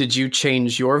Grace. Did you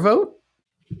change your vote?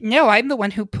 No, I'm the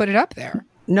one who put it up there.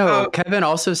 No, Kevin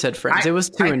also said Friends. It was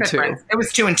 2 and 2. Friends. It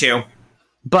was 2 and 2.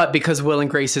 But because Will and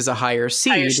Grace is a higher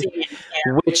seed,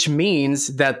 which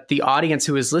means that the audience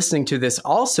who is listening to this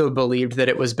also believed that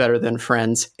it was better than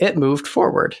Friends, it moved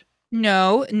forward.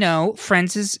 No.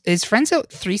 Friends is Friends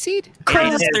out 3 seed?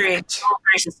 Friends is 3.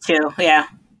 Grace is 2. Yeah.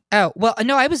 Oh, well,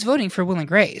 no, I was voting for Will and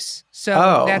Grace.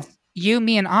 So that's you,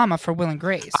 me, and Amma for Will and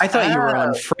Grace. I thought you were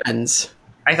on Friends.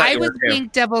 I was being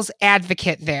devil's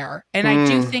advocate there. And I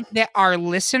do think that our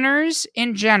listeners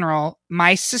in general,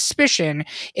 my suspicion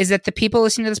is that the people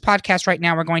listening to this podcast right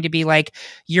now are going to be like,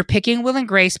 you're picking Will and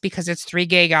Grace because it's 3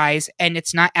 gay guys and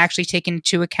it's not actually taken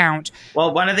into account.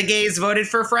 Well, one of the gays voted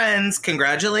for Friends.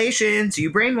 Congratulations. You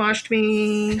brainwashed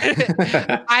me.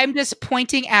 I'm just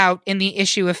pointing out in the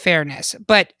issue of fairness.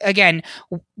 But again,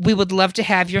 we would love to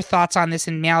have your thoughts on this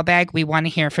in mailbag. We want to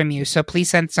hear from you. So please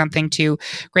send something to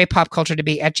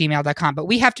greatpopculturedebate@gmail.com. But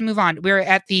we have to move on. We're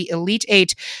at the Elite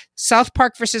 8. South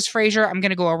Park versus Frasier. I'm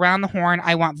going to go around the horn.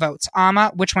 I want votes.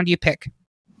 Amma, which one do you pick?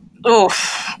 South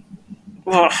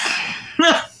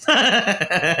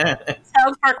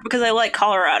Park because I like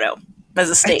Colorado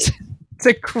as a state. It's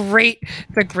a great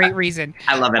reason.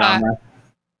 I love it, Amma.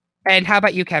 And how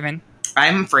about you, Kevin?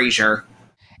 I'm Frasier.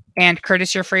 And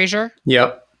Curtis, you're Frasier?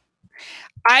 Yep.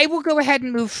 I will go ahead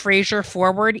and move Frasier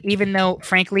forward, even though,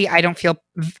 frankly, I don't feel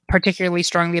particularly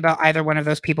strongly about either one of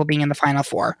those people being in the final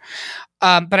four.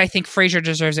 But I think Frasier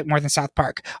deserves it more than South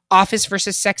Park. Office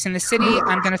versus Sex in the City.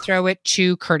 I'm going to throw it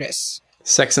to Curtis.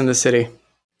 Sex in the City.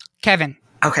 Kevin.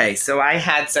 Okay, so I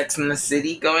had Sex in the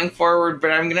City going forward,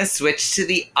 but I'm going to switch to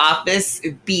The Office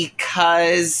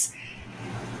because...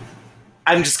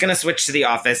 I'm just going to switch to The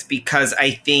Office because I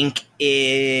think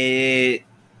it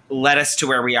led us to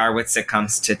where we are with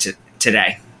sitcoms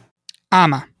today.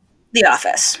 Ama. The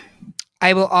Office.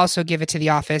 I will also give it to The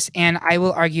Office, and I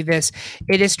will argue this.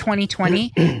 It is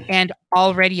 2020, and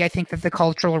already I think that the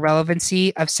cultural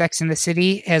relevancy of Sex in the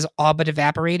City has all but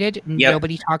evaporated. Yep.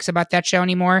 Nobody talks about that show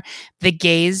anymore. The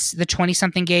gays, the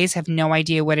 20-something gays, have no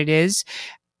idea what it is,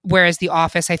 whereas The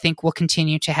Office, I think, will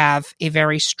continue to have a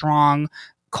very strong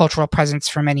cultural presence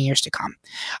for many years to come.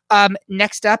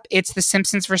 Next up, it's The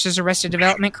Simpsons versus Arrested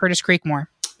Development. Curtis Creekmore.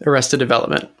 Arrested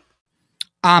Development.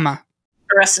 Ama.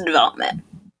 Arrested Development.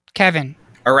 Kevin.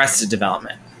 Arrested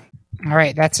Development. All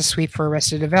right, that's a sweep for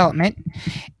Arrested Development.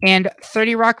 And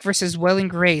 30 Rock versus Will and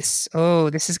Grace. Oh,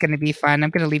 this is going to be fun. I'm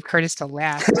going to leave Curtis to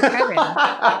last.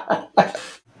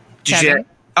 Kevin.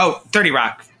 30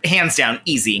 Rock. Hands down.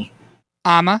 Easy.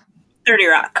 Ama. 30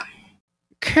 Rock.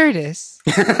 Curtis.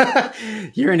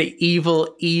 You're an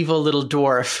evil, evil little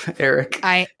dwarf, Eric.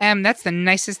 I am. That's the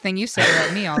nicest thing you said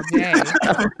about me all day.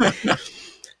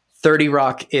 30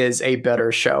 Rock is a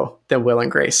better show than Will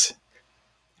and Grace.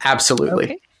 Absolutely.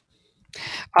 Okay.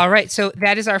 All right, so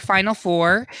that is our final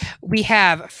four. We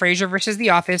have Frasier versus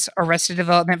The Office, Arrested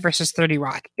Development versus 30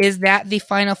 Rock. Is that the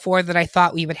final four that I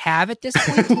thought we would have at this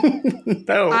point?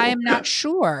 No. I'm not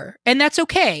sure. And that's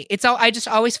okay. I just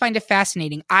always find it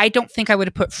fascinating. I don't think I would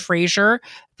have put Frasier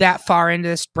that far into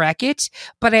this bracket,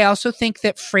 but I also think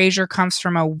that Frasier comes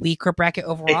from a weaker bracket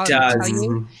overall. It does.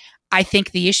 I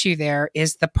think the issue there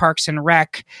is the Parks and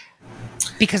Rec,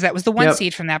 because that was the one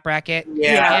seed from that bracket.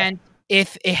 Yeah. And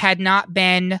if it had not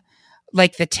been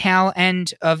like the tail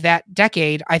end of that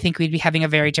decade, I think we'd be having a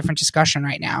very different discussion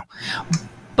right now.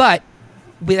 But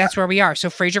that's where we are. So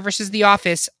Frasier versus The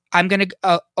Office. I'm going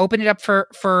to open it up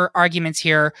for arguments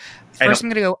here. First, I'm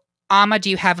going to go, Ama, do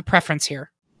you have a preference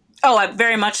here? Oh,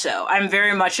 very much so. I'm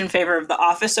very much in favor of The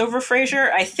Office over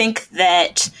Frasier. I think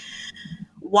that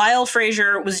while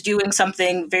Frasier was doing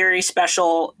something very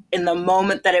special in the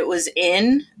moment that it was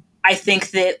in, I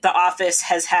think that The Office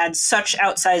has had such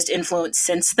outsized influence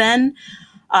since then.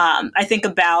 I think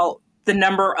about the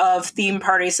number of theme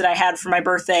parties that I had for my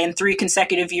birthday in 3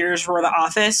 consecutive years for The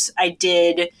Office. I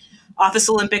did Office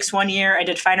Olympics one year, I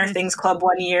did Finer Things Club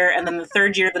one year, and then the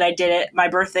third year that I did it, my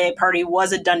birthday party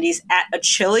was at Dundee's at a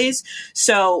Chili's.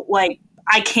 So,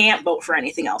 I can't vote for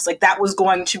anything else. That was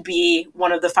going to be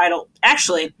one of the final...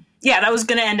 Actually, yeah, that was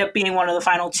going to end up being one of the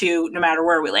final 2, no matter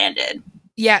where we landed.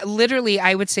 Yeah, literally,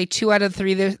 I would say 2 out of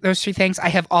 3, those 3 things I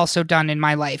have also done in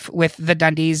my life with the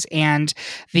Dundees and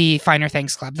the Finer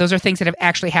Things Club. Those are things that have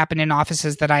actually happened in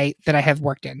offices that I have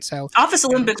worked in. So Office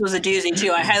Olympics was a doozy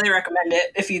too. I highly recommend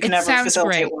it if you can ever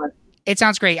facilitate great. one. It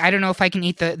sounds great. I don't know if I can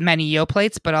eat the many yo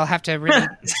plates, but I'll have to really make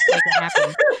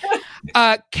it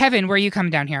happen. Kevin, where are you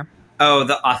coming down here? Oh,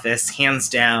 The Office, hands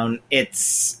down.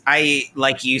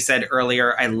 Like you said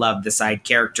earlier, I love the side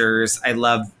characters. I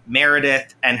love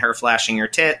Meredith and her flashing her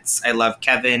tits. I love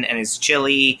Kevin and his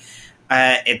chili.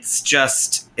 It's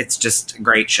just a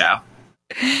great show.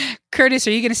 Curtis,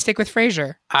 are you going to stick with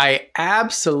Frasier? I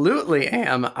absolutely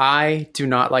am. I do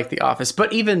not like The Office,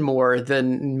 but even more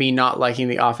than me not liking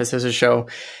The Office as a show,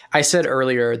 I said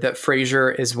earlier that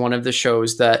Frasier is one of the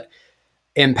shows that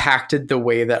impacted the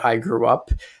way that I grew up.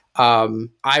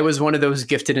 I was one of those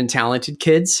gifted and talented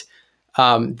kids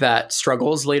that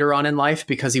struggles later on in life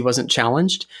because he wasn't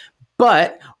challenged.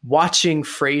 But watching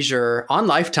Frasier on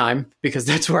Lifetime, because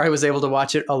that's where I was able to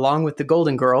watch it along with the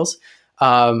Golden Girls,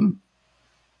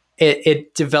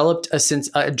 it developed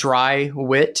a dry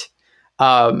wit.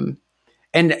 And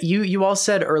you all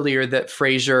said earlier that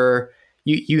Frasier,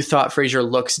 you thought Frasier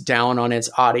looks down on its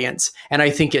audience. And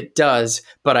I think it does,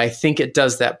 but I think it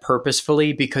does that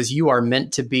purposefully because you are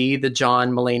meant to be the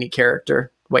John Mulaney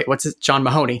character. Wait, what's it? John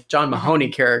Mahoney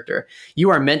character. You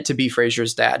are meant to be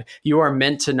Frasier's dad. You are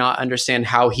meant to not understand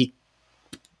how he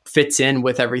fits in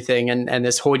with everything. And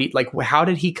this hoity, how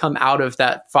did he come out of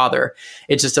that father?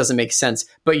 It just doesn't make sense,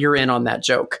 but you're in on that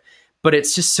joke. But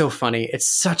it's just so funny. It's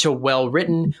such a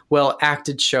well-written,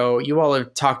 well-acted show. You all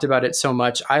have talked about it so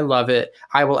much. I love it.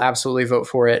 I will absolutely vote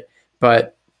for it,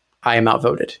 but I am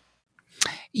outvoted.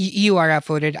 You are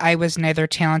outvoted. I was neither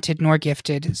talented nor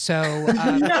gifted. So,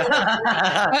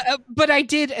 but I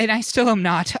did, and I still am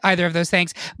not either of those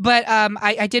things. But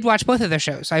I did watch both of the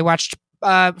shows. I watched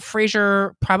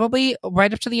Frasier probably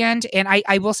right up to the end. And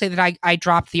I will say that I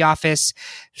dropped The Office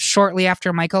shortly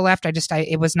after Michael left.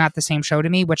 It was not the same show to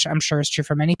me, which I'm sure is true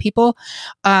for many people.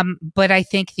 But I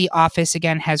think The Office,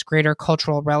 again, has greater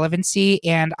cultural relevancy.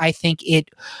 And I think it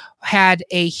had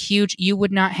a huge, you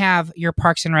would not have your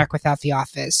Parks and Rec without The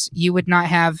Office. You would not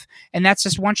have, and that's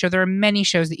just one show. There are many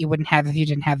shows that you wouldn't have if you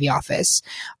didn't have The Office.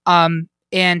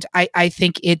 And I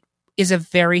think it is a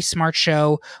very smart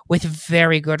show with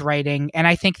very good writing. And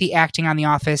I think the acting on The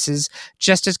Office is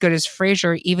just as good as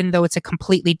Frasier, even though it's a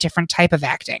completely different type of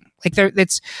acting. Like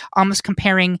it's almost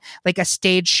comparing like a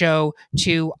stage show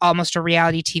to almost a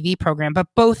reality TV program, but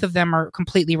both of them are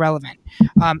completely relevant.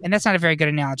 And that's not a very good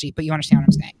analogy, but you understand what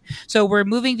I'm saying. So we're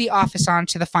moving The Office on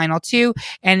to the final two,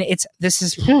 and this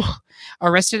is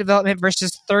Arrested Development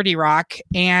versus 30 Rock.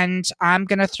 And I'm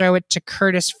going to throw it to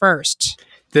Curtis first.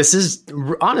 This is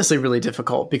honestly really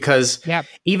difficult because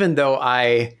even though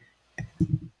I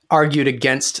argued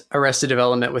against Arrested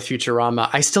Development with Futurama,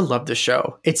 I still love the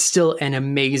show. It's still an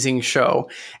amazing show.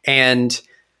 And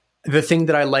the thing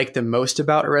that I like the most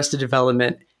about Arrested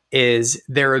Development is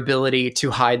their ability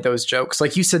to hide those jokes.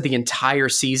 Like you said, the entire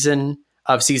season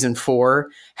of season 4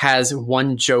 has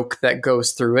one joke that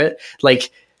goes through it.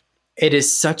 Like, it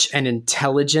is such an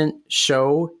intelligent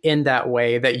show in that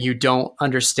way that you don't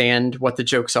understand what the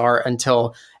jokes are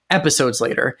until episodes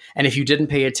later. And if you didn't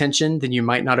pay attention, then you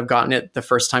might not have gotten it the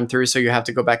first time through. So you have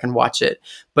to go back and watch it.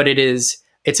 But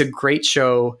it's a great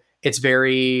show. It's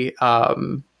very,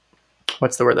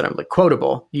 what's the word that I'm like,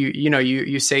 quotable.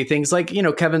 You say things like,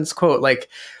 Kevin's quote, like,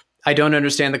 I don't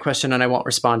understand the question and I won't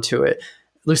respond to it.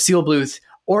 Lucille Bluth,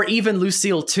 or even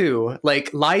Lucille too. Like,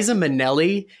 Liza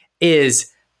Minnelli is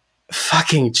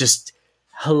fucking just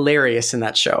hilarious in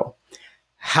that show.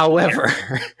 However,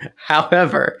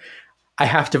 I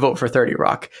have to vote for 30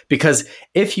 Rock, because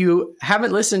if you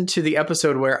haven't listened to the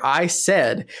episode where I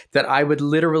said that I would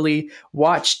literally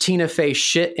watch Tina Fey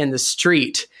shit in the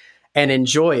street and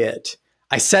enjoy it,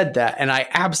 I said that, and I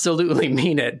absolutely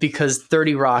mean it, because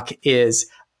 30 Rock is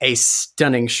a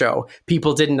stunning show.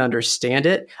 People didn't understand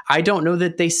it. I don't know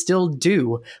that they still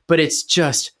do, but it's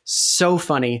just so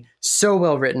funny, so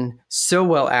well written, so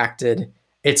well acted.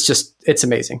 It's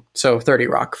amazing. So 30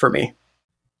 Rock for me.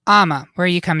 Amma, where are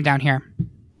you coming down here?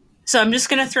 So I'm just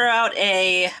going to throw out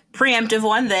a preemptive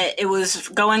one that it was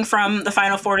going from the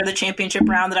Final Four to the championship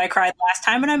round that I cried last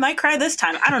time, and I might cry this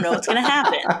time. I don't know what's going to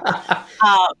happen.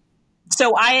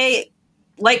 So I,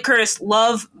 like Curtis,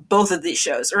 love both of these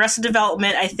shows. Arrested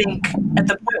Development, I think, at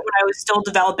the point when I was still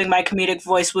developing my comedic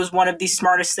voice, was one of the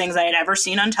smartest things I had ever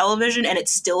seen on television, and it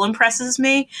still impresses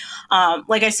me.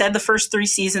 Like I said, the first 3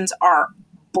 seasons are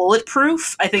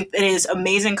bulletproof. I think it is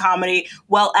amazing comedy,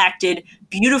 well acted,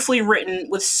 beautifully written,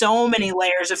 with so many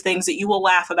layers of things that you will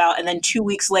laugh about, and then 2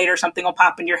 weeks later something will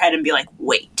pop in your head and be like,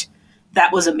 wait,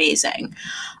 that was amazing.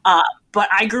 But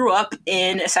I grew up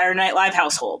in a Saturday Night Live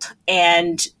household,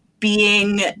 and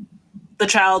being the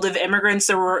child of immigrants,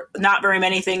 there were not very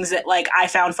many things that like I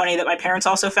found funny that my parents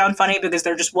also found funny, because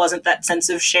there just wasn't that sense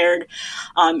of shared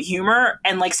humor.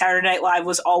 And like Saturday Night Live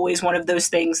was always one of those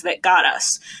things that got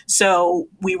us. So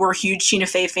we were huge Tina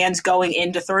Fey fans going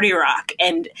into 30 Rock,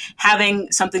 and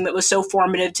having something that was so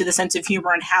formative to the sense of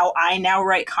humor and how I now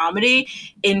write comedy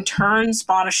in turn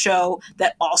spawn a show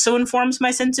that also informs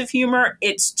my sense of humor.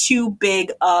 It's too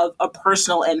big of a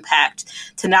personal impact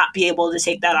to not be able to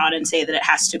take that on and say that it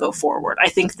has to go forward. I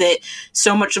think that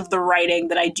so much of the writing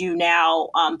that I do now,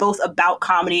 both about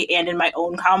comedy and in my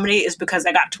own comedy, is because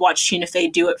I got to watch Tina Fey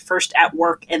do it first at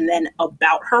work and then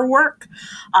about her work.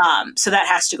 So that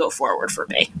has to go forward for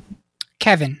me.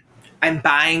 Kevin. I'm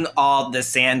buying all the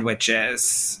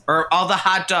sandwiches or all the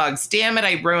hot dogs. Damn it,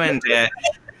 I ruined it.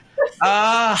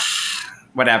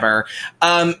 Whatever.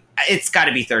 It's got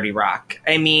to be 30 Rock.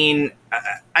 I mean,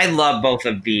 I love both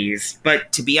of these,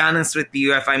 but to be honest with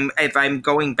you, if I'm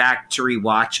going back to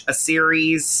rewatch a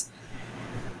series,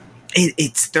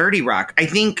 it's 30 Rock. I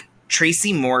think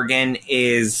Tracy Morgan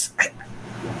is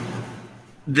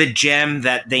the gem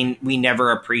that we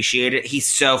never appreciated. He's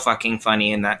so fucking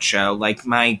funny in that show. Like,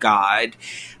 my God,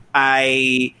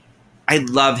 I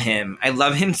love him. I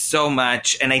love him so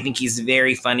much, and I think he's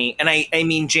very funny. And I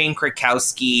mean, Jane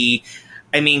Krakowski.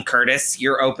 I mean, Curtis,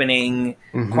 your opening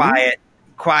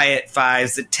quiet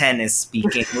fives at 10 is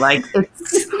speaking. Like,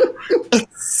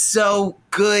 it's so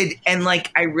good. And like,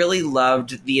 I really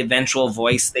loved the eventual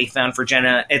voice they found for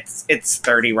Jenna. It's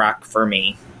 30 Rock for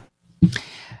me.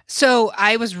 So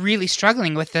I was really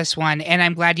struggling with this one, and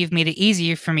I'm glad you've made it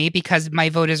easier for me because my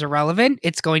vote is irrelevant.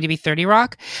 It's going to be 30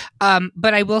 Rock.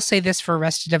 But I will say this for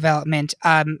Arrested Development.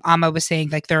 Amma was saying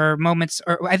like there are moments,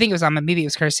 or I think it was Amma, maybe it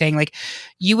was Curtis saying like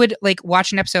you would like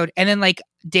watch an episode and then like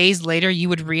days later you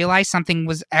would realize something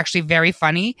was actually very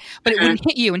funny, but it wouldn't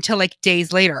hit you until like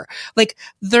days later. Like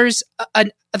there's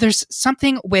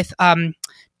something with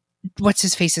what's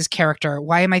his face's character?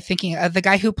 Why am I thinking the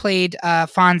guy who played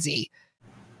Fonzie?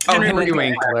 Henry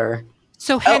Winkler.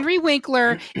 So Henry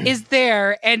Winkler is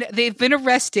there and they've been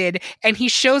arrested and he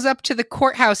shows up to the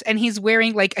courthouse and he's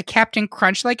wearing like a Captain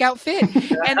Crunch like outfit.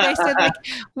 And I said like,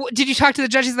 did you talk to the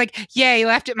judge? He's like, yeah, he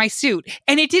laughed at my suit.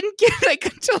 And it didn't get like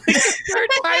until like the third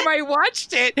time I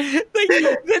watched it.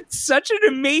 Like that's such an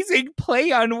amazing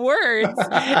play on words.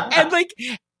 And like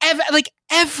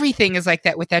everything is like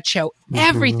that with that show.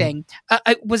 Everything.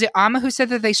 Was it Amma who said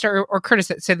that they started, or Curtis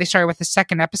that said they started with the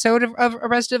second episode of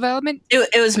Arrested Development?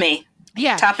 It was me.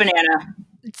 Yeah. Top banana.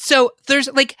 So there's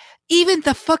like even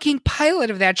the fucking pilot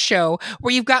of that show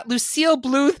where you've got Lucille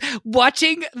Bluth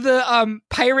watching the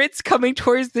pirates coming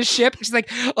towards the ship. She's like,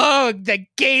 oh, the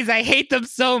gays, I hate them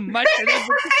so much.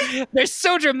 They're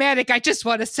so dramatic. I just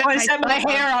want to set my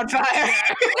hair on fire.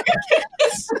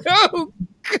 So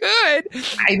good.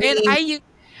 I mean,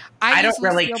 I don't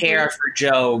really care for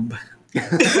Job.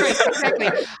 Right, exactly.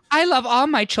 I love all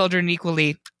my children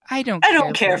equally. I don't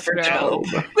care for Job.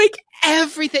 Like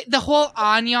everything, the whole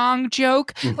Anyang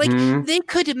joke, like they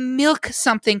could milk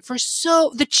something for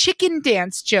the chicken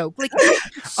dance joke. Like,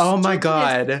 oh my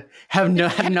God. Have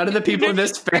none of the people in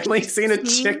this family seen a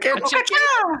chicken?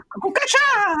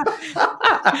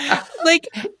 Like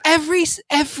every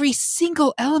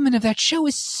single element of that show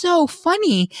is so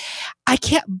funny. I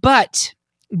can't, but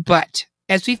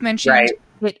as we've mentioned, right.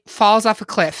 It falls off a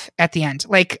cliff at the end,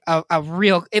 like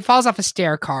it falls off a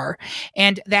stair car,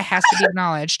 and that has to be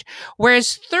acknowledged.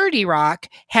 Whereas 30 Rock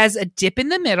has a dip in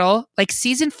the middle, like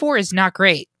season 4 is not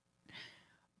great,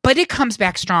 but it comes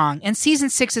back strong. And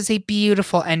season 6 is a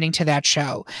beautiful ending to that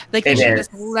show. Like they should have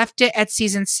just left it at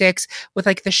season 6 with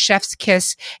like the chef's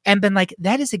kiss and been like,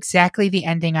 that is exactly the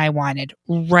ending I wanted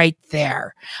right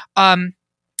there.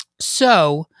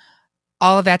 So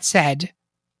all of that said,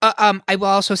 I will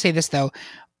also say this though,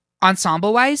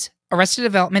 ensemble-wise, Arrested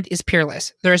Development is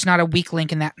peerless. There is not a weak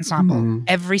link in that ensemble.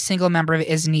 Every single member of it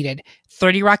is needed.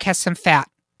 30 Rock has some fat.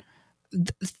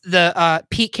 The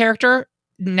Pete character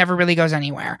never really goes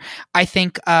anywhere. I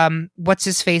think what's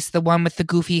his face, the one with the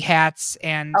goofy hats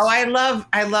and I love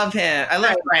him. I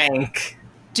love Frank.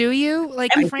 Do you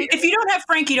like Frank? If you don't have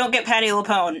Frank, you don't get Patty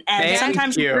LuPone, and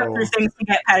sometimes you go through things to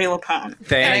get Patty LuPone.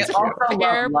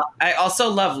 I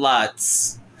also love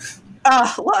Lutz.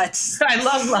 Oh, Lutz. I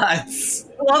love Lutz.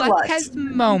 Lutz has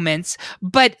moments,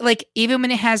 but like even when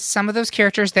it has some of those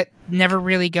characters that never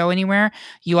really go anywhere,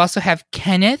 you also have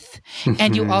Kenneth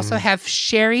and you also have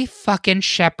Sherry fucking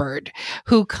Shepherd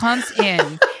who comes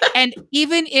in, and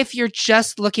even if you're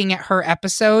just looking at her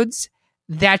episodes,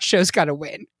 that show's got to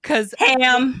win because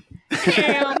Ham.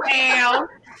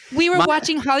 We were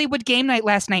watching Hollywood Game Night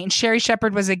last night, and Sherry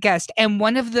Shepherd was a guest. And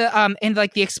one of the in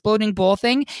like the exploding bowl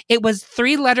thing, it was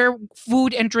 3-letter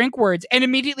food and drink words, and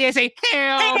immediately I say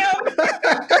ham.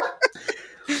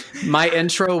 My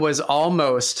intro was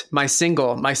almost my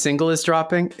single. My single is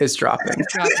dropping.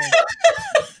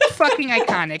 Fucking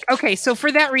iconic. Okay, so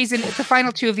for that reason, it's the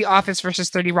final two of The Office versus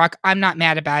 30 Rock. I'm not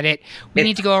mad about it. We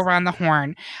need to go around the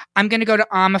horn. I'm going to go to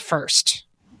Amma first.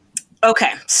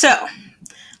 Okay, so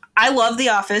I love The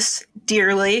Office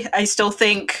dearly. I still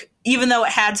think, even though it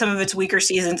had some of its weaker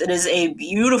seasons, it is a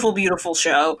beautiful, beautiful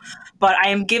show. But I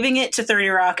am giving it to 30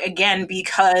 Rock again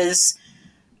because,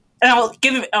 and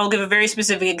I'll give a very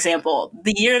specific example.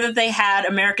 The year that they had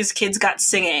America's Kids Got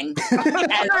Singing as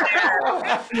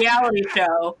their reality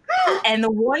show, and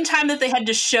the one time that they had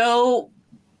to show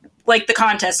like the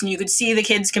contest and you could see the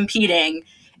kids competing,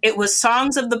 it was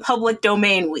Songs of the Public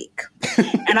Domain Week.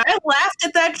 And I laughed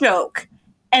at that joke.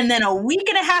 And then a week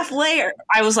and a half later,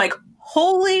 I was like,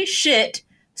 holy shit,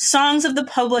 Songs of the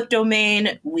Public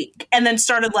Domain Week. And then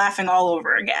started laughing all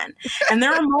over again. And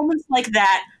there are moments like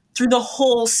that through the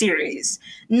whole series.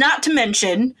 Not to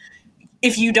mention,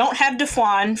 if you don't have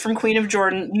DeFwan from Queen of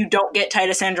Jordan, you don't get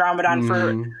Titus Andromedon for The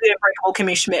Unbreakable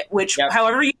Kimmy Schmidt, which,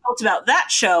 however you felt about that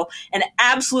show, an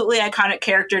absolutely iconic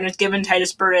character and has given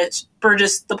Titus Burgess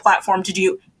the platform to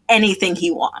do anything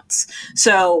he wants.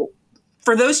 So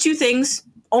for those two things,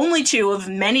 only two of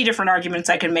many different arguments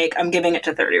I can make, I'm giving it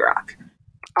to 30 Rock.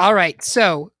 All right.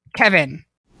 So, Kevin.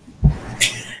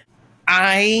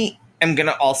 I am going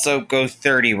to also go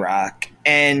 30 Rock.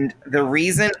 And the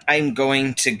reason I'm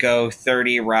going to go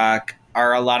 30 Rock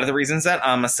are a lot of the reasons that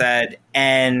Amma said.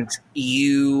 And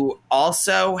you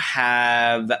also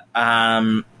have,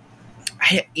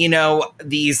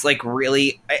 these like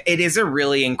really, it is a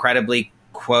really incredibly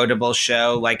quotable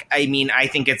show. Like, I mean, I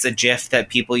think it's a GIF that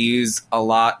people use a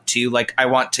lot too. Like, I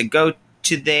want to go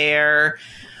to there,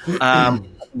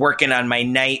 working on my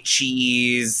night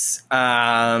cheese. What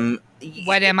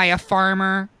am I, a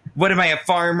farmer? What am I, a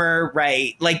farmer?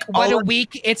 Right. Like, what a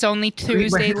week. It's only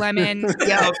Tuesday, Lemon.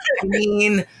 Yeah. I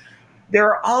mean, there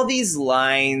are all these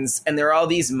lines and there are all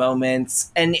these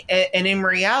moments. And in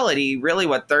reality, really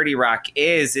what 30 Rock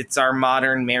is, it's our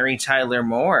modern Mary Tyler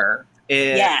Moore.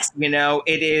 Yes.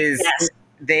 It is. Yes.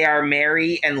 They are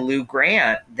Mary and Lou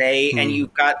Grant. And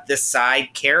you've got the side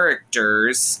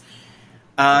characters.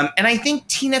 And I think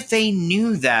Tina Fey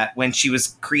knew that when she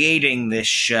was creating this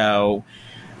show.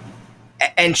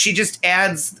 And she just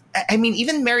adds, I mean,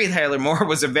 even Mary Tyler Moore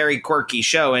was a very quirky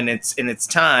show in its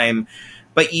time.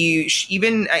 But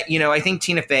I think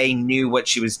Tina Fey knew what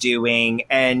she was doing.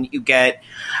 And you get,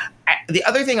 the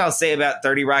other thing I'll say about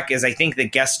 30 Rock is I think the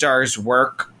guest stars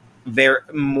work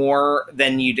more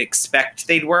than you'd expect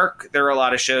they'd work. There are a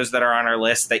lot of shows that are on our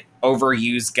list that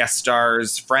overuse guest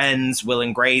stars. Friends, Will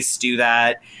and Grace do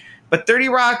that. But 30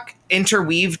 Rock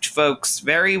interweaved folks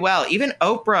very well. Even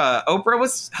Oprah. Oprah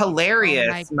was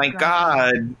hilarious. Oh my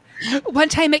God. One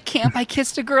time at camp, I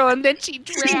kissed a girl and then she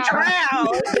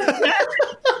drowned.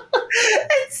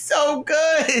 It's so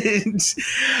good.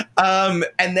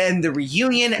 And then the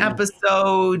reunion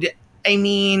episode. I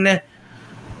mean,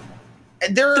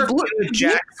 there are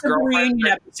Jack's reunion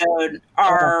episode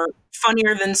are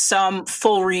funnier than some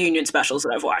full reunion specials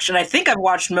that I've watched. And I think I've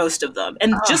watched most of them.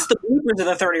 And just the bloopers of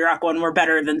the 30 Rock one were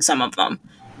better than some of them.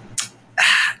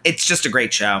 It's just a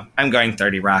great show. I'm going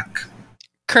 30 Rock.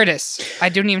 Curtis, I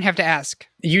don't even have to ask.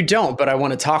 You don't, but I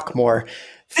want to talk more.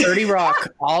 30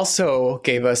 Rock also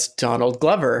gave us Donald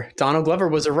Glover. Donald Glover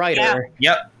was a writer.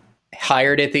 Yeah. Yep.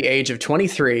 Hired at the age of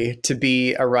 23 to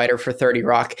be a writer for 30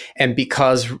 Rock. And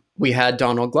because we had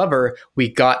Donald Glover, we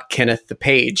got Kenneth the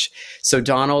Page. So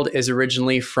Donald is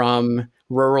originally from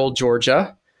rural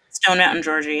Georgia. Stone Mountain,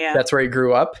 Georgia, yeah. That's where he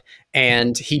grew up.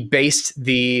 And he based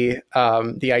the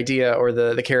idea or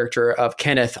the character of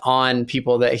Kenneth on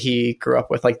people that he grew up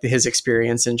with, like his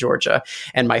experience in Georgia.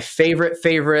 And my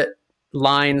favorite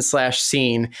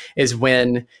line/scene is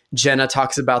when Jenna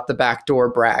talks about the backdoor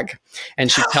brag.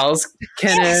 And she tells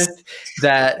Kenneth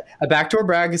that a backdoor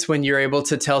brag is when you're able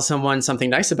to tell someone something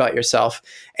nice about yourself.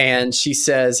 And she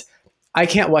says, I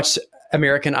can't watch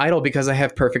American Idol because I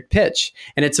have perfect pitch.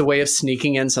 And it's a way of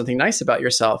sneaking in something nice about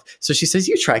yourself. So she says,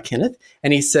 you try, Kenneth.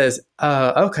 And he says,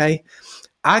 okay.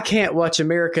 I can't watch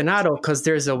American Idol because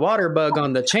there's a water bug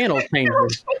on the channel changer.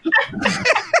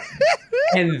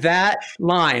 And that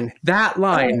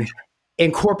line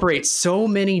incorporates so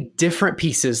many different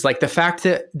pieces, like the fact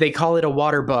that they call it a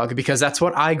water bug, because that's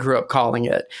what I grew up calling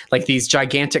it, like these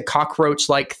gigantic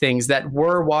cockroach-like things that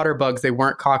were water bugs. They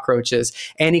weren't cockroaches.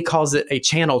 And he calls it a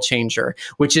channel changer,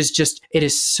 which is just, it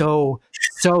is so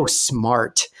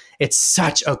smart. It's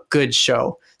such a good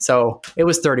show. So it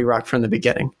was 30 Rock from the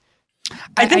beginning.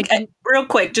 I think, real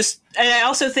quick, I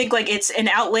also think like it's an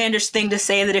outlandish thing to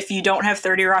say that if you don't have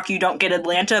 30 Rock, you don't get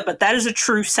Atlanta, but that is a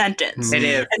true sentence. It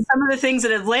is. And some of the things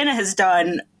that Atlanta has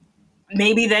done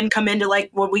maybe then come into like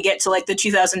when we get to like the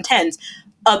 2010s,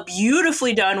 a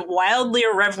beautifully done, wildly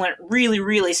irreverent, really,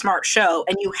 really smart show,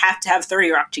 and you have to have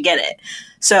 30 Rock to get it.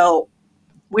 So,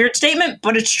 weird statement,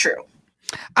 but it's true.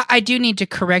 I do need to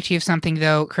correct you of something,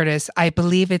 though, Curtis. I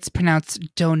believe it's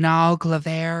pronounced Donald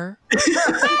Glover.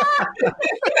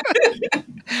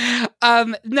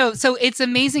 No, so it's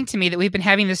amazing to me that we've been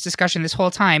having this discussion this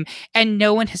whole time, and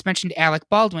no one has mentioned Alec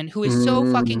Baldwin, who is so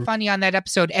fucking funny on that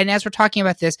episode. And as we're talking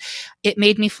about this, it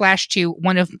made me flash to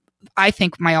one of, I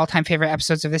think, my all-time favorite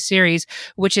episodes of the series,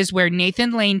 which is where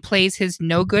Nathan Lane plays his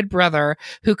no-good brother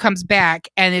who comes back,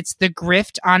 and it's the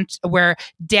grift on where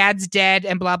dad's dead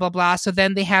and blah, blah, blah. So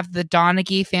then they have the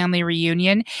Donaghy family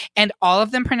reunion, and all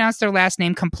of them pronounce their last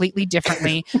name completely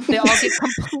differently. They all get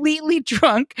completely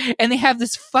drunk, and they have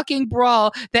this fucking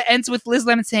brawl that ends with Liz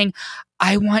Lemon saying,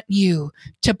 I want you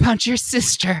to punch your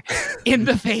sister in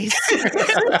the face.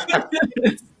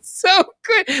 So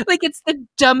good. Like, it's the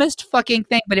dumbest fucking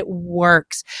thing, but it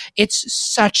works. It's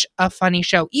such a funny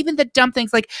show. Even the dumb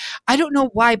things, like, I don't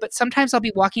know why, but sometimes I'll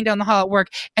be walking down the hall at work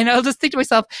and I'll just think to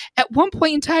myself, at one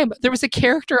point in time, there was a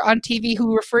character on TV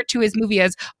who referred to his movie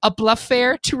as A Bluff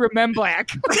Fair to Rememblack.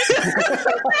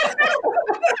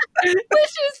 Which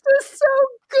is just so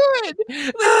good.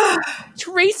 Like,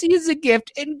 Tracy is a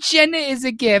gift, and Jenna is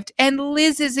a gift, and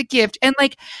Liz is a gift, and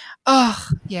like, oh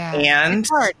yeah. And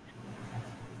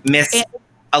Miss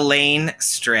Elaine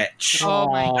Stritch. Oh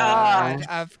my God.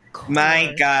 Of course.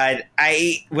 My God.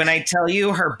 When I tell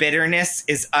you her bitterness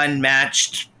is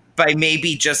unmatched by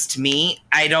maybe just me,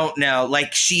 I don't know.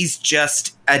 Like, she's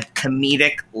just a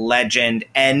comedic legend.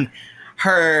 And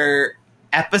her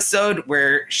episode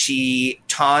where she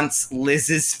taunts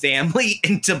Liz's family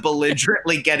into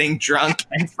belligerently getting drunk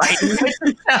and fighting with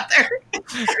each other.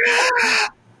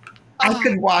 I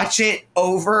could watch it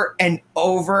over and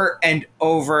over and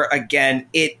over again.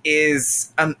 It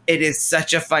is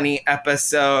such a funny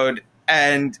episode.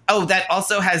 And that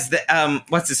also has the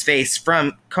what's his face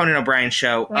from Conan O'Brien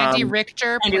show, Andy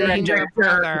Richter playing her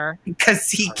brother,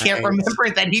 because he can't remember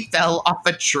that he fell off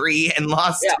a tree and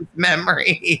lost his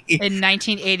memory in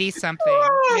 1980 something.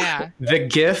 Yeah, the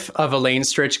GIF of Elaine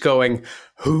Stritch going,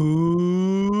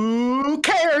 "Who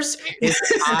cares?"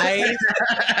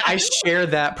 I share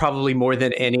that probably more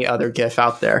than any other GIF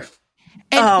out there.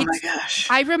 And my gosh.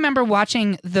 I remember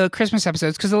watching the Christmas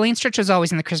episodes because Elaine Stritch was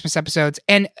always in the Christmas episodes,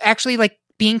 and actually like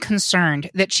being concerned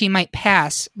that she might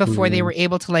pass before they were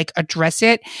able to like address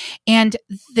it. And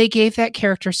they gave that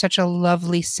character such a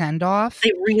lovely send off.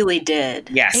 They really did.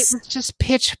 Yes. It was just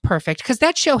pitch perfect because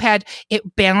that show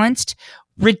it balanced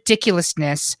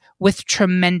ridiculousness with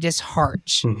tremendous heart.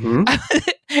 Mm-hmm.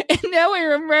 And now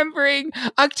I'm remembering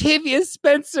Octavia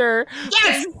Spencer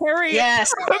and Harriet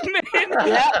Tubman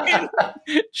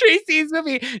in Tracy's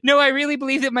movie. No, I really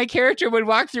believe that my character would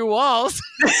walk through walls.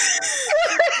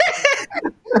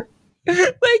 Like,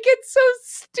 it's so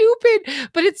stupid,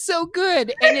 but it's so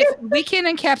good. And if we can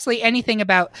encapsulate anything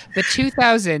about the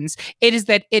 2000s, it is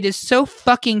that it is so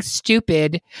fucking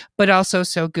stupid, but also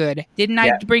so good. Didn't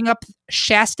I bring up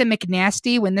Shasta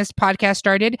McNasty when this podcast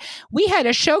started? We had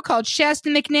a show called Shasta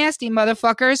McNasty,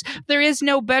 motherfuckers. There is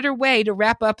no better way to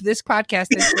wrap up this podcast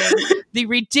than saying the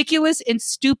ridiculous and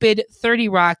stupid 30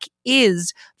 Rock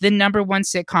is the number one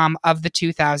sitcom of the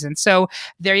 2000s. So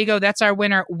there you go. That's our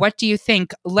winner. What do you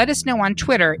think? Let us know on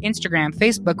Twitter, Instagram,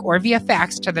 Facebook, or via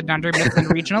fax to the Dunder Mifflin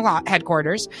Regional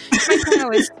Headquarters. To my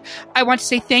panelists, I want to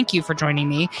say thank you for joining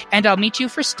me, and I'll meet you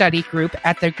for study group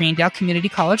at the Greendale Community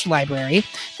College Library.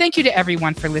 Thank you to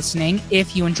everyone for listening.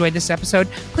 If you enjoyed this episode,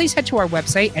 please head to our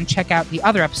website and check out the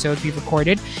other episodes we've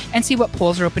recorded and see what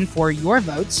polls are open for your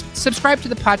votes. Subscribe to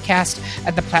the podcast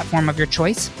at the platform of your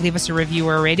choice. Leave us a review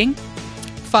or a rating.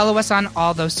 Follow us on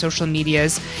all those social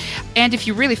medias. And if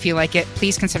you really feel like it,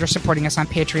 please consider supporting us on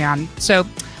Patreon. So,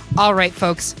 all right,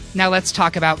 folks, now let's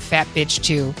talk about Fat Bitch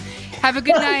 2. Have a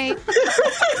good night.